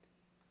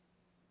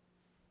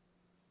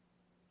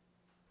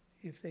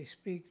 if they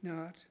speak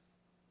not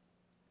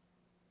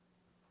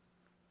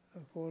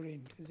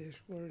according to this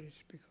word,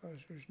 it's because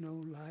there's no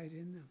light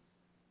in them.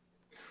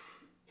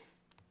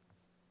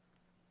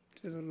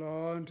 To the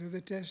law and to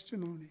the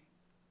testimony.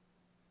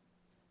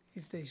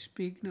 If they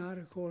speak not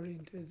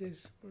according to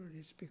this word,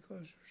 it's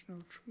because there's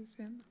no truth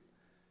in them.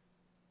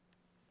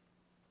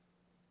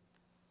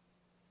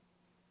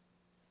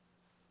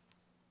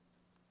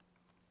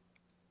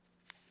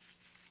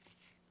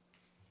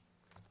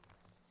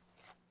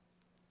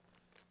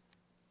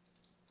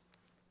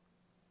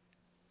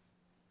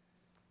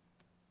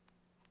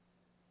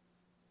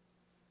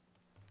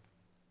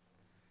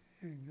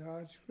 And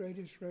God's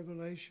greatest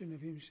revelation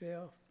of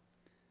Himself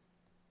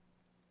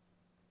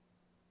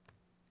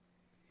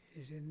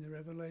is in the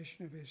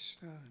revelation of his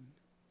Son,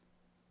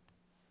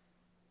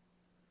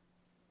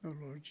 the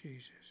Lord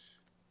Jesus,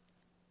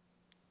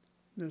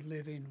 the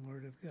living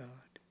Word of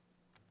God,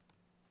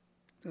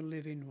 the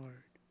living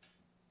Word.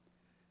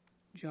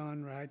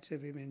 John writes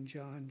of him in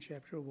John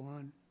chapter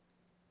 1,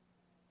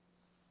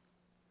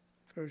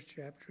 first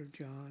chapter of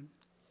John,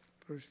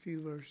 first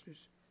few verses.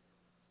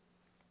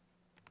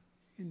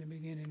 In the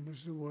beginning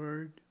was the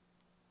Word,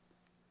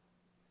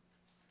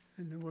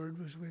 and the Word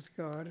was with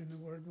God, and the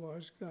Word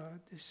was God.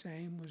 The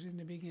same was in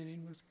the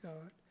beginning with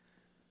God.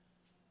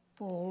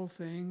 All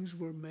things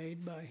were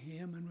made by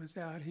him, and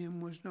without him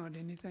was not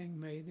anything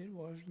made that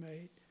was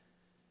made.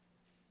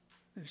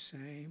 The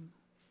same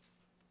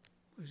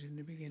was in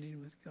the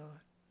beginning with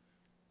God.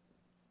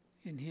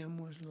 In him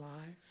was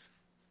life,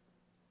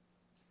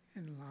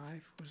 and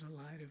life was the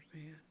light of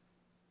man.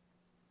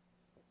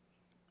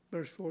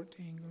 Verse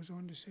 14 goes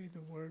on to say,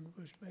 the Word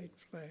was made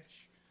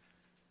flesh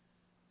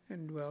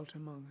and dwelt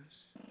among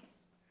us,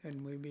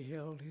 and we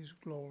beheld his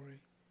glory,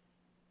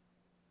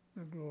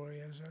 the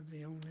glory as of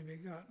the only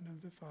begotten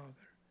of the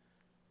Father,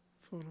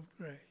 full of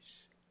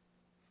grace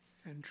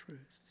and truth.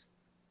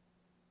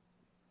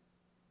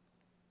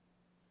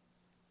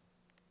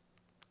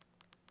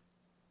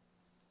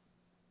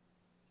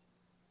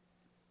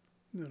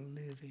 The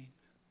living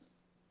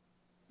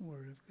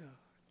Word of God,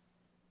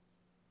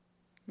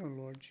 the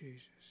Lord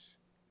Jesus.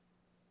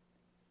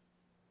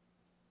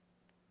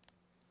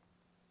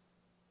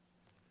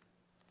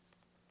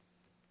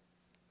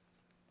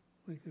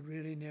 We could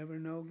really never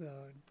know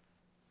God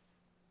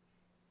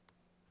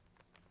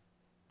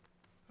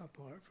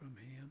apart from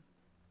him.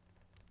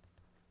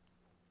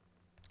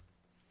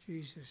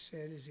 Jesus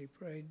said as he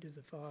prayed to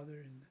the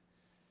Father, and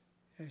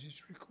as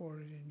it's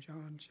recorded in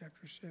John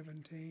chapter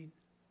 17,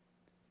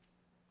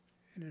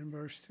 and in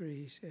verse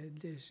 3 he said,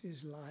 this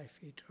is life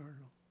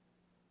eternal,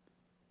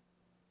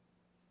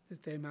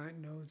 that they might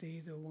know thee,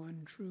 the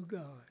one true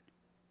God,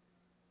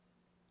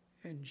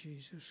 and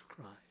Jesus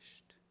Christ,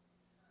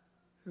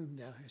 whom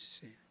thou hast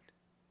sent.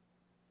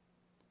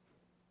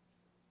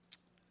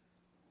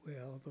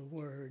 Well, the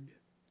Word,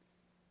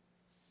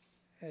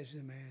 as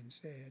the man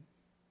said,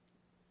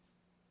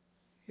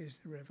 is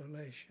the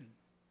revelation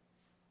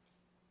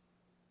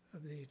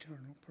of the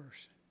eternal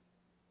person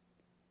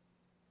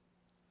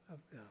of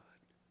God,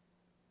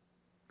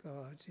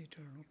 God's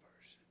eternal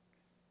person.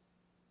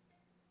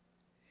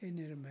 Isn't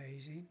it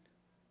amazing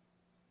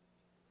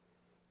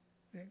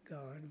that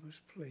God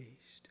was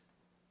pleased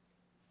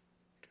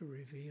to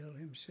reveal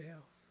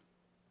himself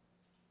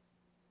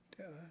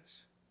to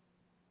us?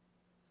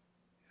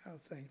 How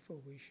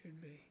thankful we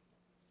should be.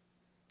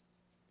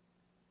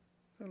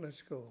 But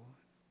let's go on.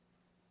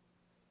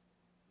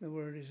 The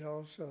Word is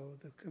also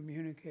the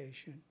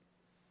communication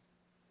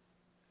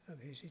of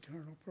his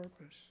eternal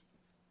purpose.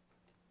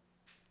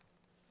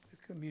 The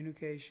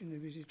communication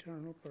of his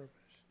eternal purpose.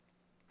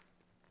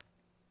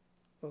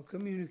 Well,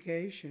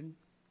 communication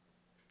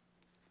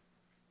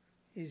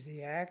is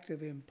the act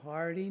of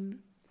imparting,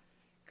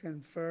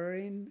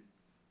 conferring,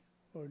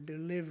 or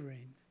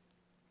delivering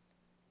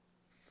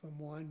from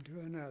one to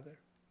another.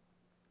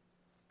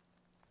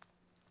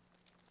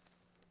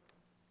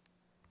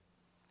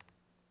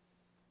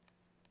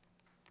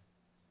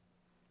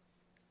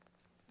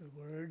 The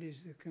Word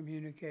is the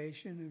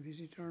communication of his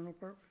eternal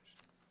purpose.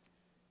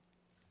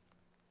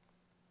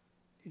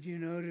 Did you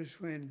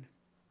notice when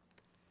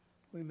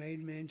we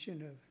made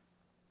mention of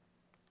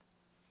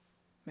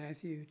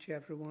Matthew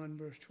chapter 1,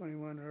 verse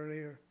 21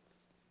 earlier,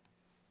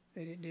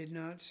 that it did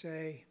not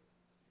say,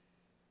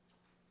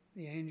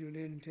 the angel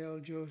didn't tell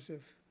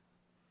Joseph,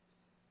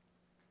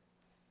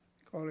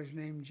 call his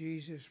name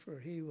Jesus, for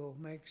he will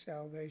make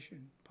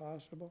salvation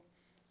possible?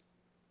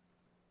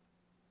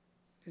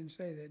 Didn't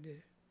say that, did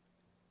it?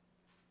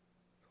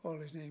 Call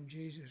his name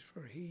Jesus,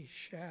 for he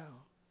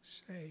shall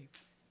save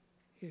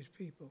his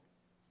people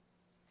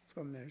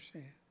from their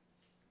sin.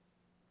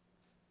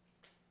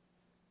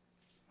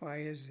 Why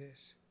is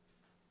this?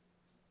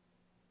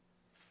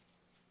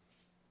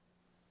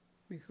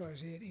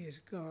 Because it is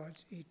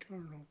God's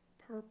eternal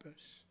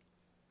purpose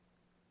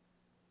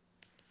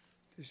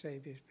to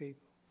save his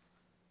people.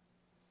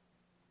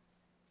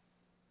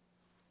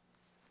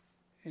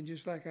 And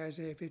just like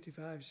Isaiah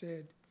 55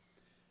 said,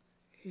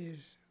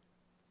 his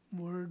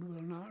word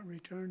will not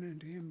return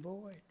unto him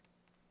void,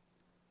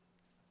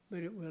 but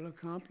it will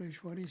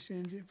accomplish what he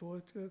sends it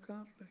forth to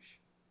accomplish.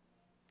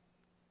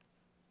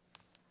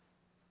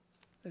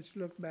 Let's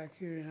look back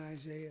here in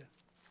Isaiah,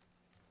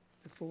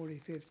 the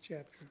 45th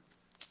chapter.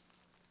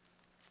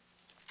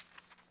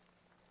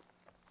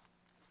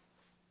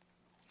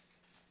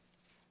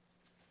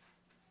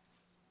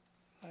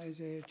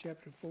 Isaiah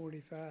chapter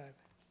 45.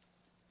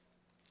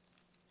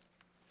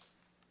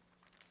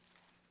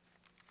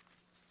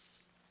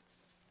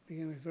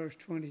 Begin with verse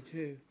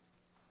 22.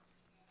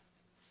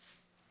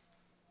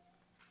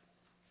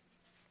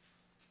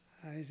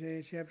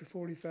 Isaiah chapter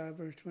 45,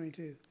 verse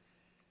 22. It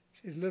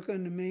says, look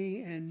unto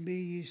me, and be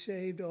ye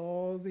saved,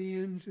 all the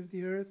ends of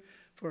the earth,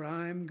 for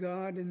I am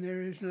God, and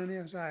there is none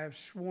else. I have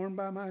sworn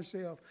by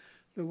myself,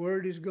 The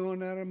word is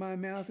gone out of my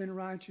mouth in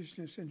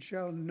righteousness, and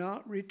shall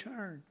not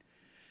return,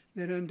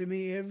 that unto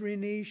me every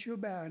knee shall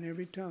bow, and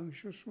every tongue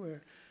shall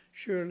swear.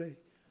 Surely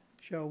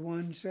shall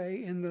one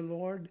say, in the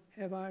Lord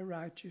have I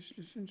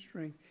righteousness and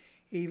strength.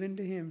 Even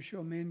to him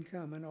shall men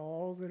come, and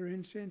all that are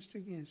incensed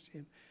against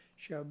him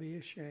shall be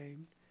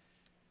ashamed.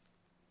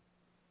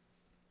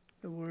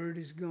 The word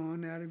is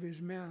gone out of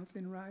his mouth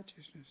in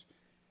righteousness,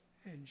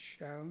 and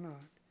shall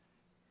not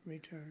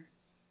return.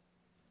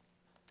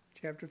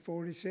 Chapter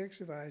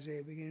 46 of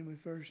Isaiah, beginning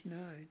with verse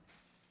 9.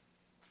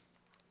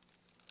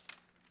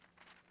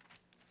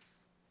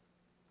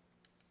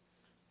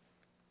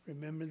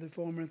 Remember the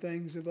former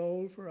things of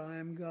old, for I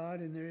am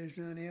God, and there is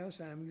none else.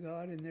 I am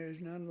God, and there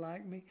is none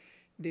like me,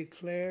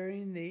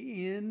 declaring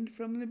the end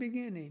from the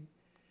beginning,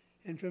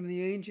 and from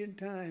the ancient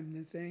time,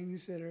 the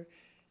things that are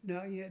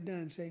not yet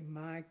done. Say,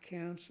 my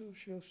counsel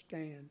shall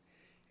stand,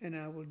 and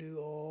I will do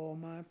all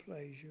my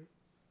pleasure.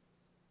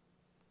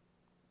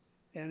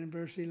 Down in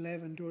verse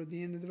 11, toward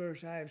the end of the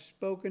verse, I have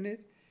spoken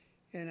it,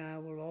 and I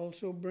will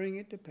also bring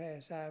it to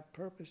pass. I have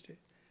purposed it,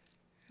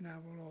 and I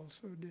will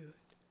also do it.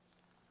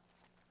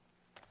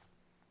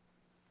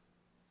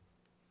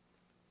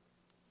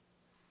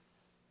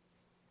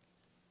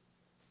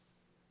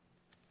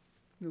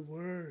 The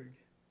Word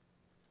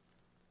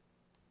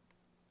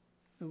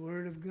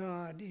of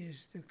God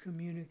is the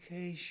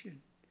communication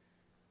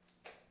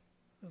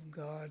of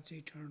God's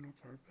eternal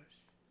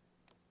purpose.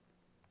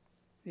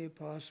 The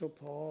Apostle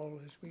Paul,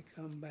 as we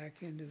come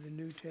back into the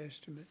New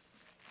Testament,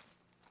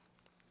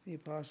 the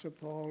Apostle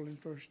Paul in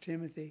 1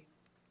 Timothy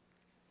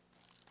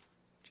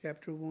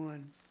chapter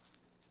 1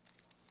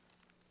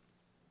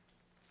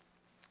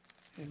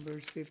 and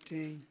verse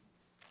 15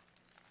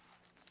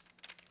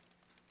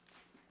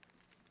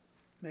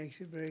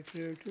 makes it very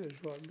clear to us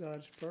what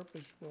God's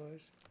purpose was.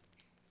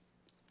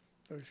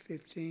 Verse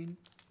 15,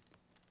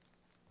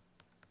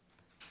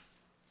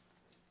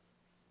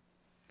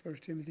 1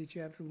 Timothy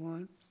chapter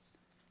 1.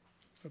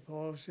 For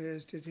Paul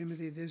says to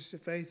Timothy, this is a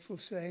faithful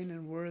saying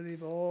and worthy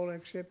of all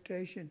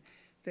acceptation,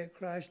 that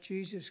Christ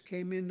Jesus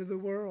came into the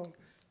world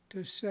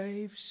to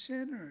save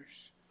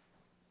sinners,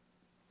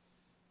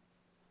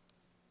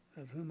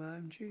 of whom I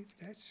am chief.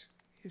 That's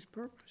his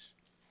purpose.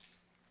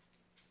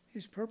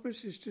 His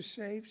purpose is to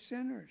save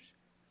sinners.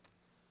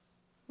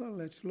 Well,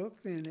 let's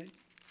look then at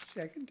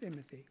 2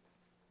 Timothy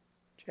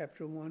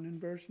chapter 1 and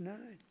verse 9.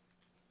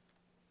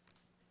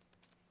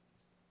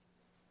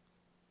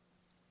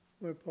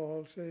 Where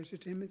Paul says to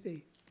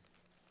Timothy,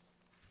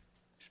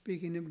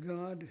 speaking of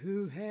God,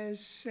 who has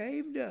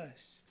saved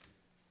us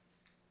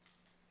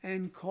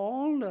and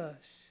called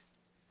us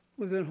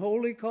with a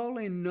holy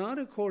calling, not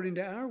according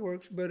to our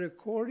works, but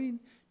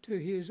according to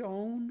his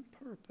own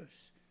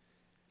purpose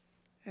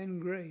and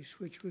grace,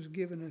 which was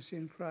given us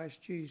in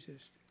Christ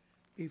Jesus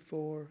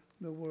before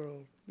the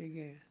world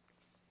began.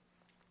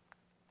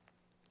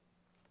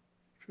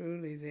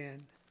 Truly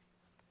then,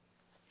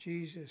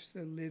 Jesus,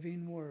 the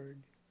living Word,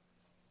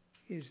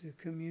 is the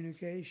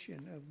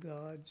communication of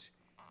God's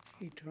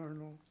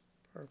eternal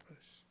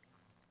purpose.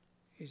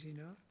 Is he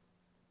not?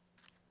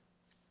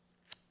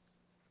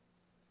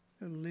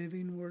 The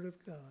living Word of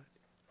God,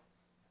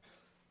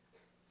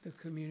 the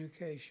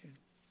communication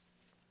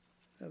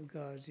of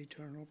God's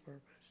eternal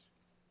purpose.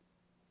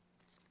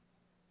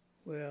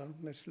 Well,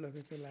 let's look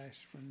at the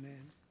last one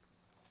then,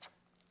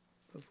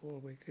 before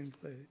we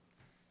conclude.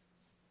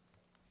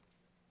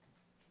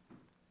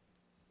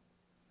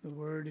 The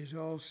Word is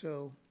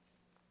also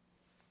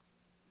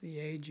the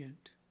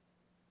agent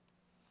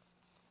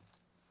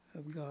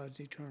of God's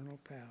eternal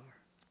power.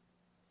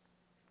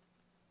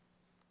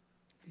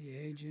 The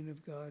agent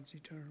of God's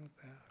eternal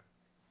power.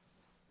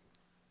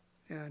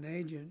 Now, an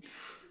agent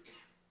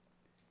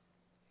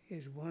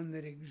is one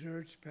that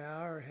exerts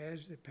power,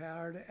 has the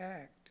power to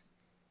act.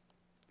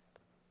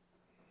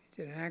 It's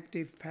an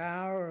active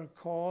power or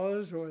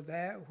cause, or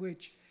that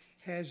which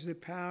has the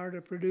power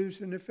to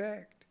produce an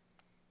effect.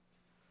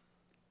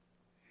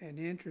 And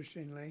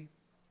interestingly,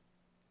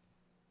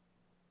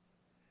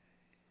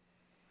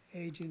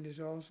 agent is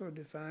also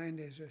defined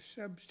as a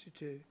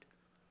substitute,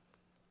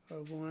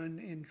 or one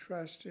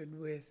entrusted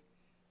with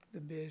the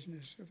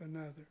business of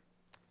another.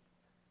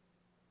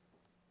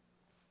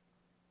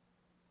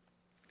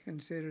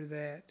 Consider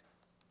that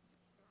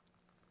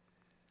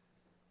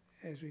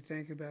as we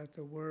think about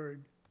the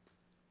Word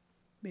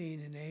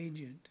being an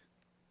agent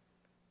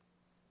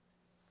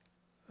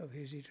of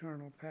his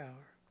eternal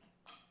power.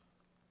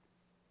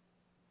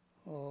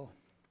 Oh,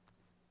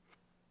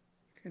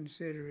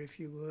 consider, if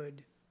you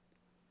would,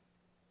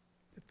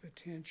 the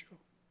potential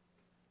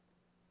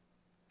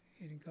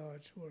in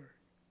God's Word.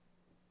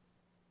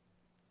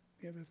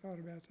 You ever thought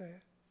about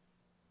that?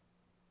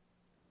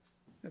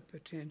 The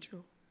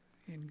potential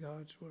in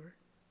God's Word.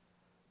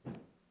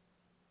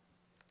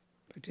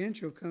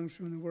 Potential comes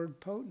from the word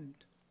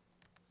potent.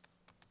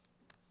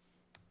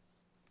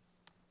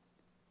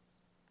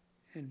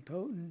 And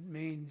potent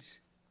means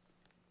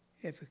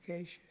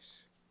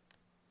efficacious,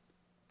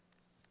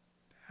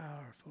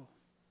 powerful,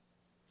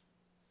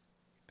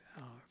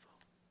 powerful.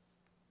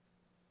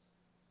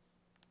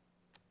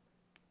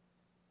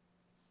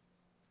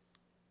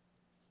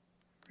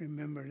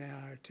 Remember now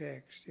our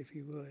text, if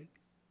you would.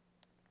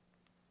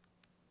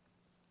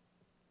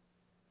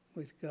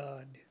 With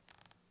God,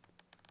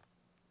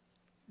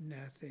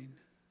 nothing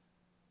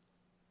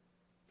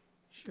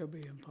shall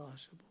be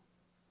impossible.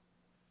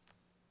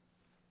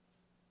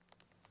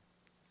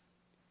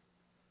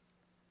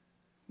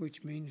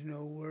 Which means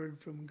no word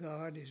from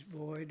God is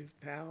void of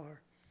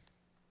power.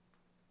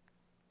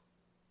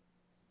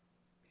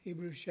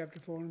 Hebrews chapter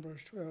 4 and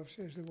verse 12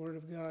 says the word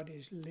of God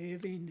is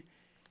living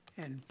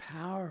and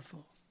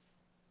powerful.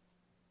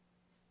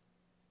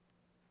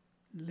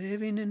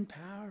 Living and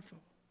powerful.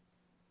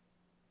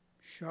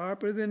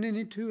 Sharper than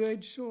any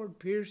two-edged sword,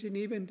 piercing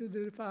even to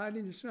the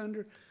dividing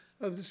asunder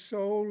of the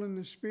soul and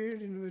the spirit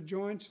and of the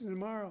joints and the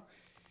marrow,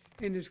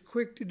 and is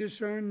quick to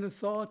discern the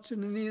thoughts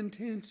and the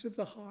intents of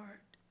the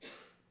heart.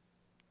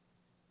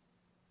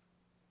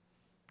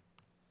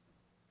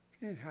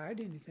 Can't hide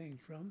anything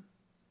from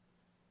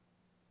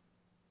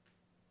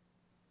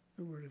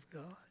the Word of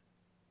God.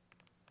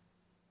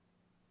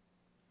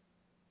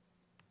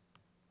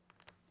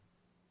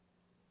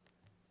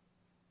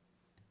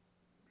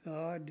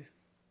 God,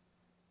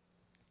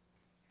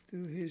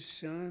 through His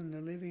Son, the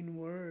living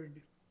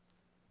Word,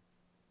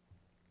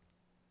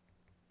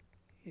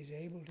 is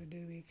able to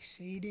do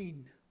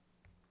exceeding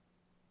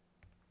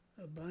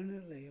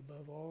abundantly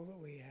above all that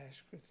we ask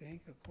or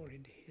think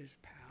according to His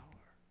power.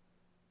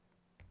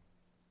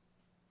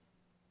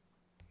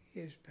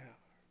 His power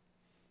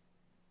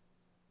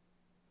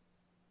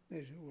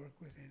is at work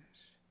within us.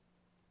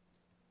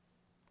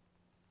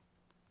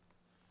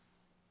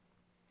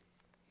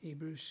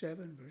 Hebrews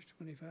 7 verse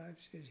 25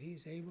 says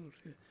He's able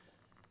to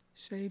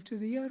save to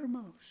the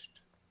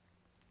uttermost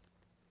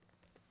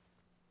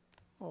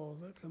all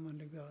that come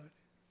unto God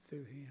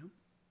through Him,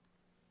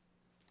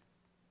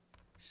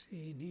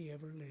 seeing He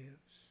ever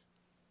lives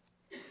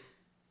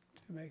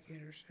to make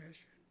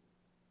intercession.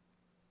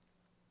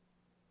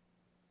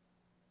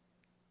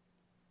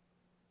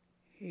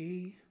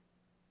 He,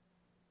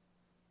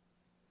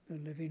 the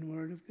living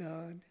Word of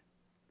God,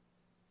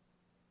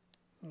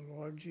 the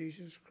Lord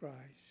Jesus Christ,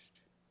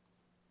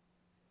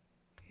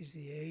 is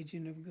the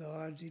agent of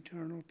God's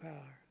eternal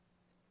power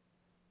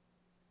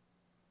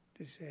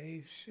to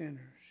save sinners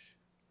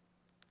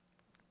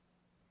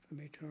from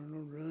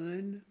eternal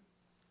ruin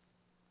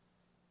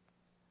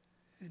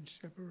and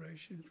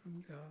separation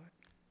from God.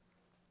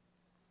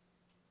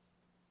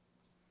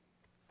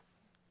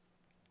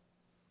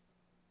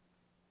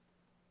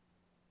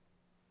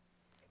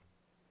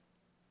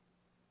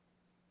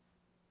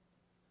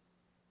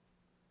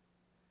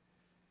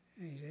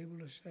 And He's able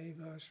to save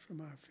us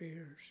from our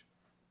fears.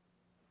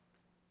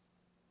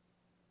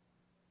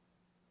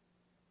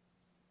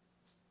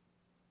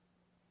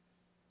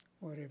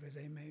 Whatever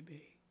they may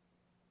be.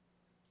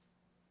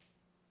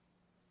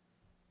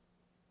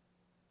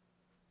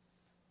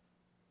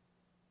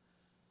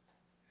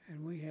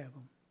 And we have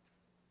them,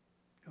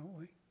 don't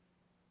we?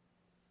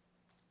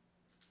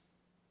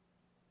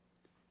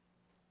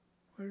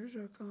 Where does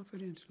our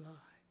confidence lie?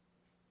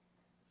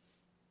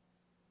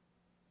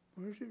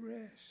 Where does it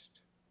rest?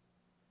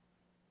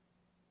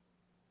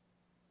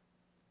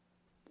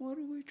 What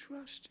are we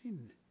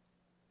trusting?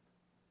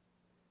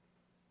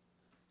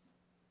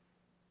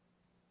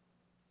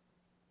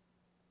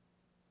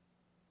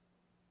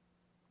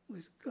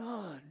 With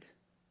God,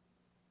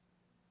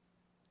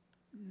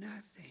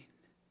 nothing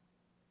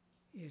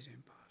is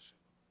impossible.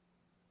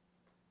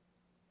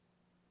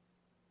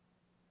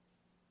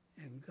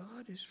 And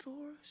God is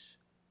for us.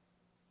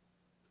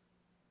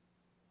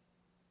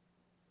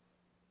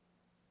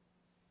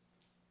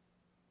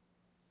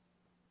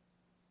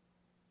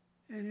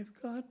 And if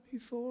God be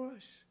for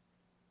us,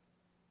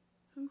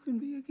 who can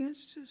be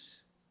against us?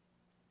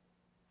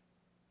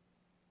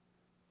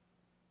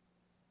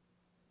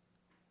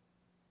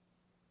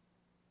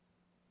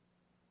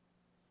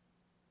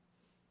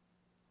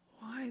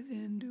 Why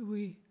then do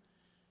we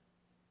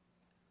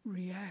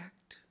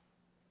react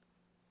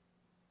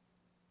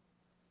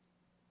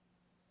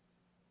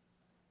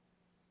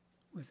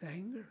with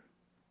anger?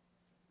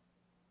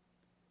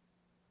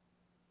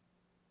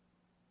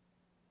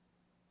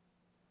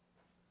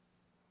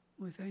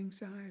 With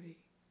anxiety?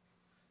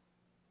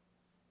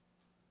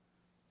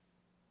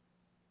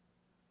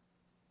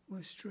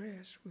 With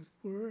stress, with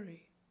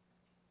worry?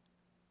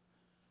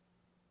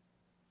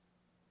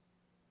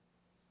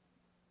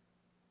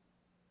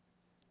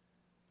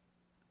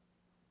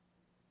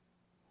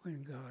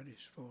 When God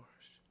is for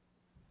us.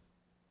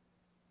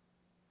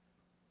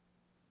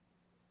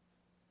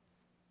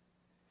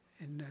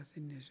 And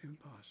nothing is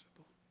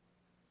impossible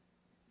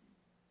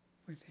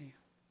with Him.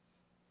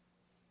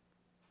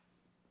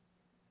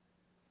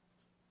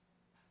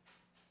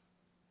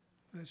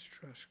 Let's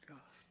trust God.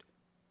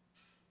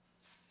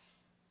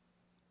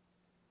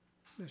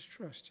 Let's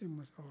trust Him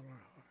with all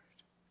our heart.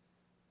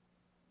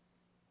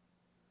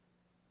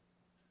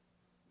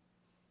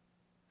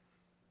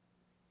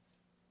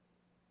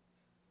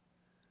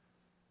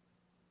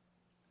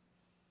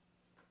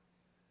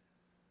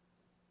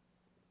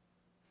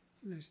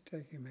 Let's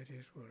take Him at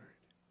His word.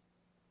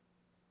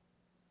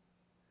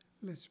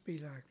 Let's be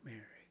like Mary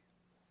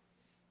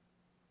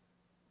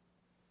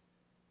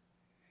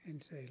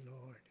and say,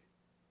 Lord,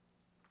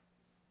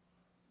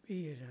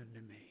 be it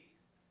unto me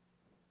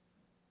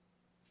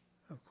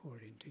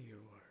according to your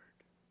word.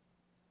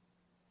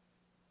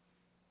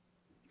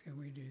 Can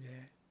we do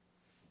that?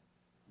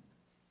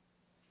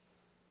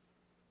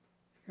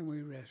 Can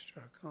we rest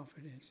our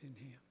confidence in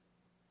him?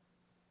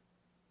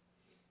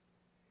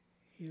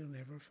 He'll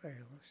never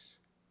fail us.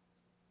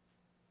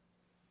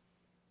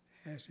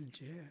 Hasn't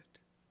yet,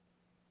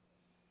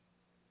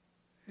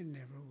 and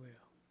never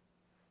will.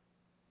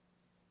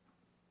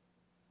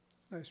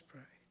 Let's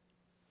pray.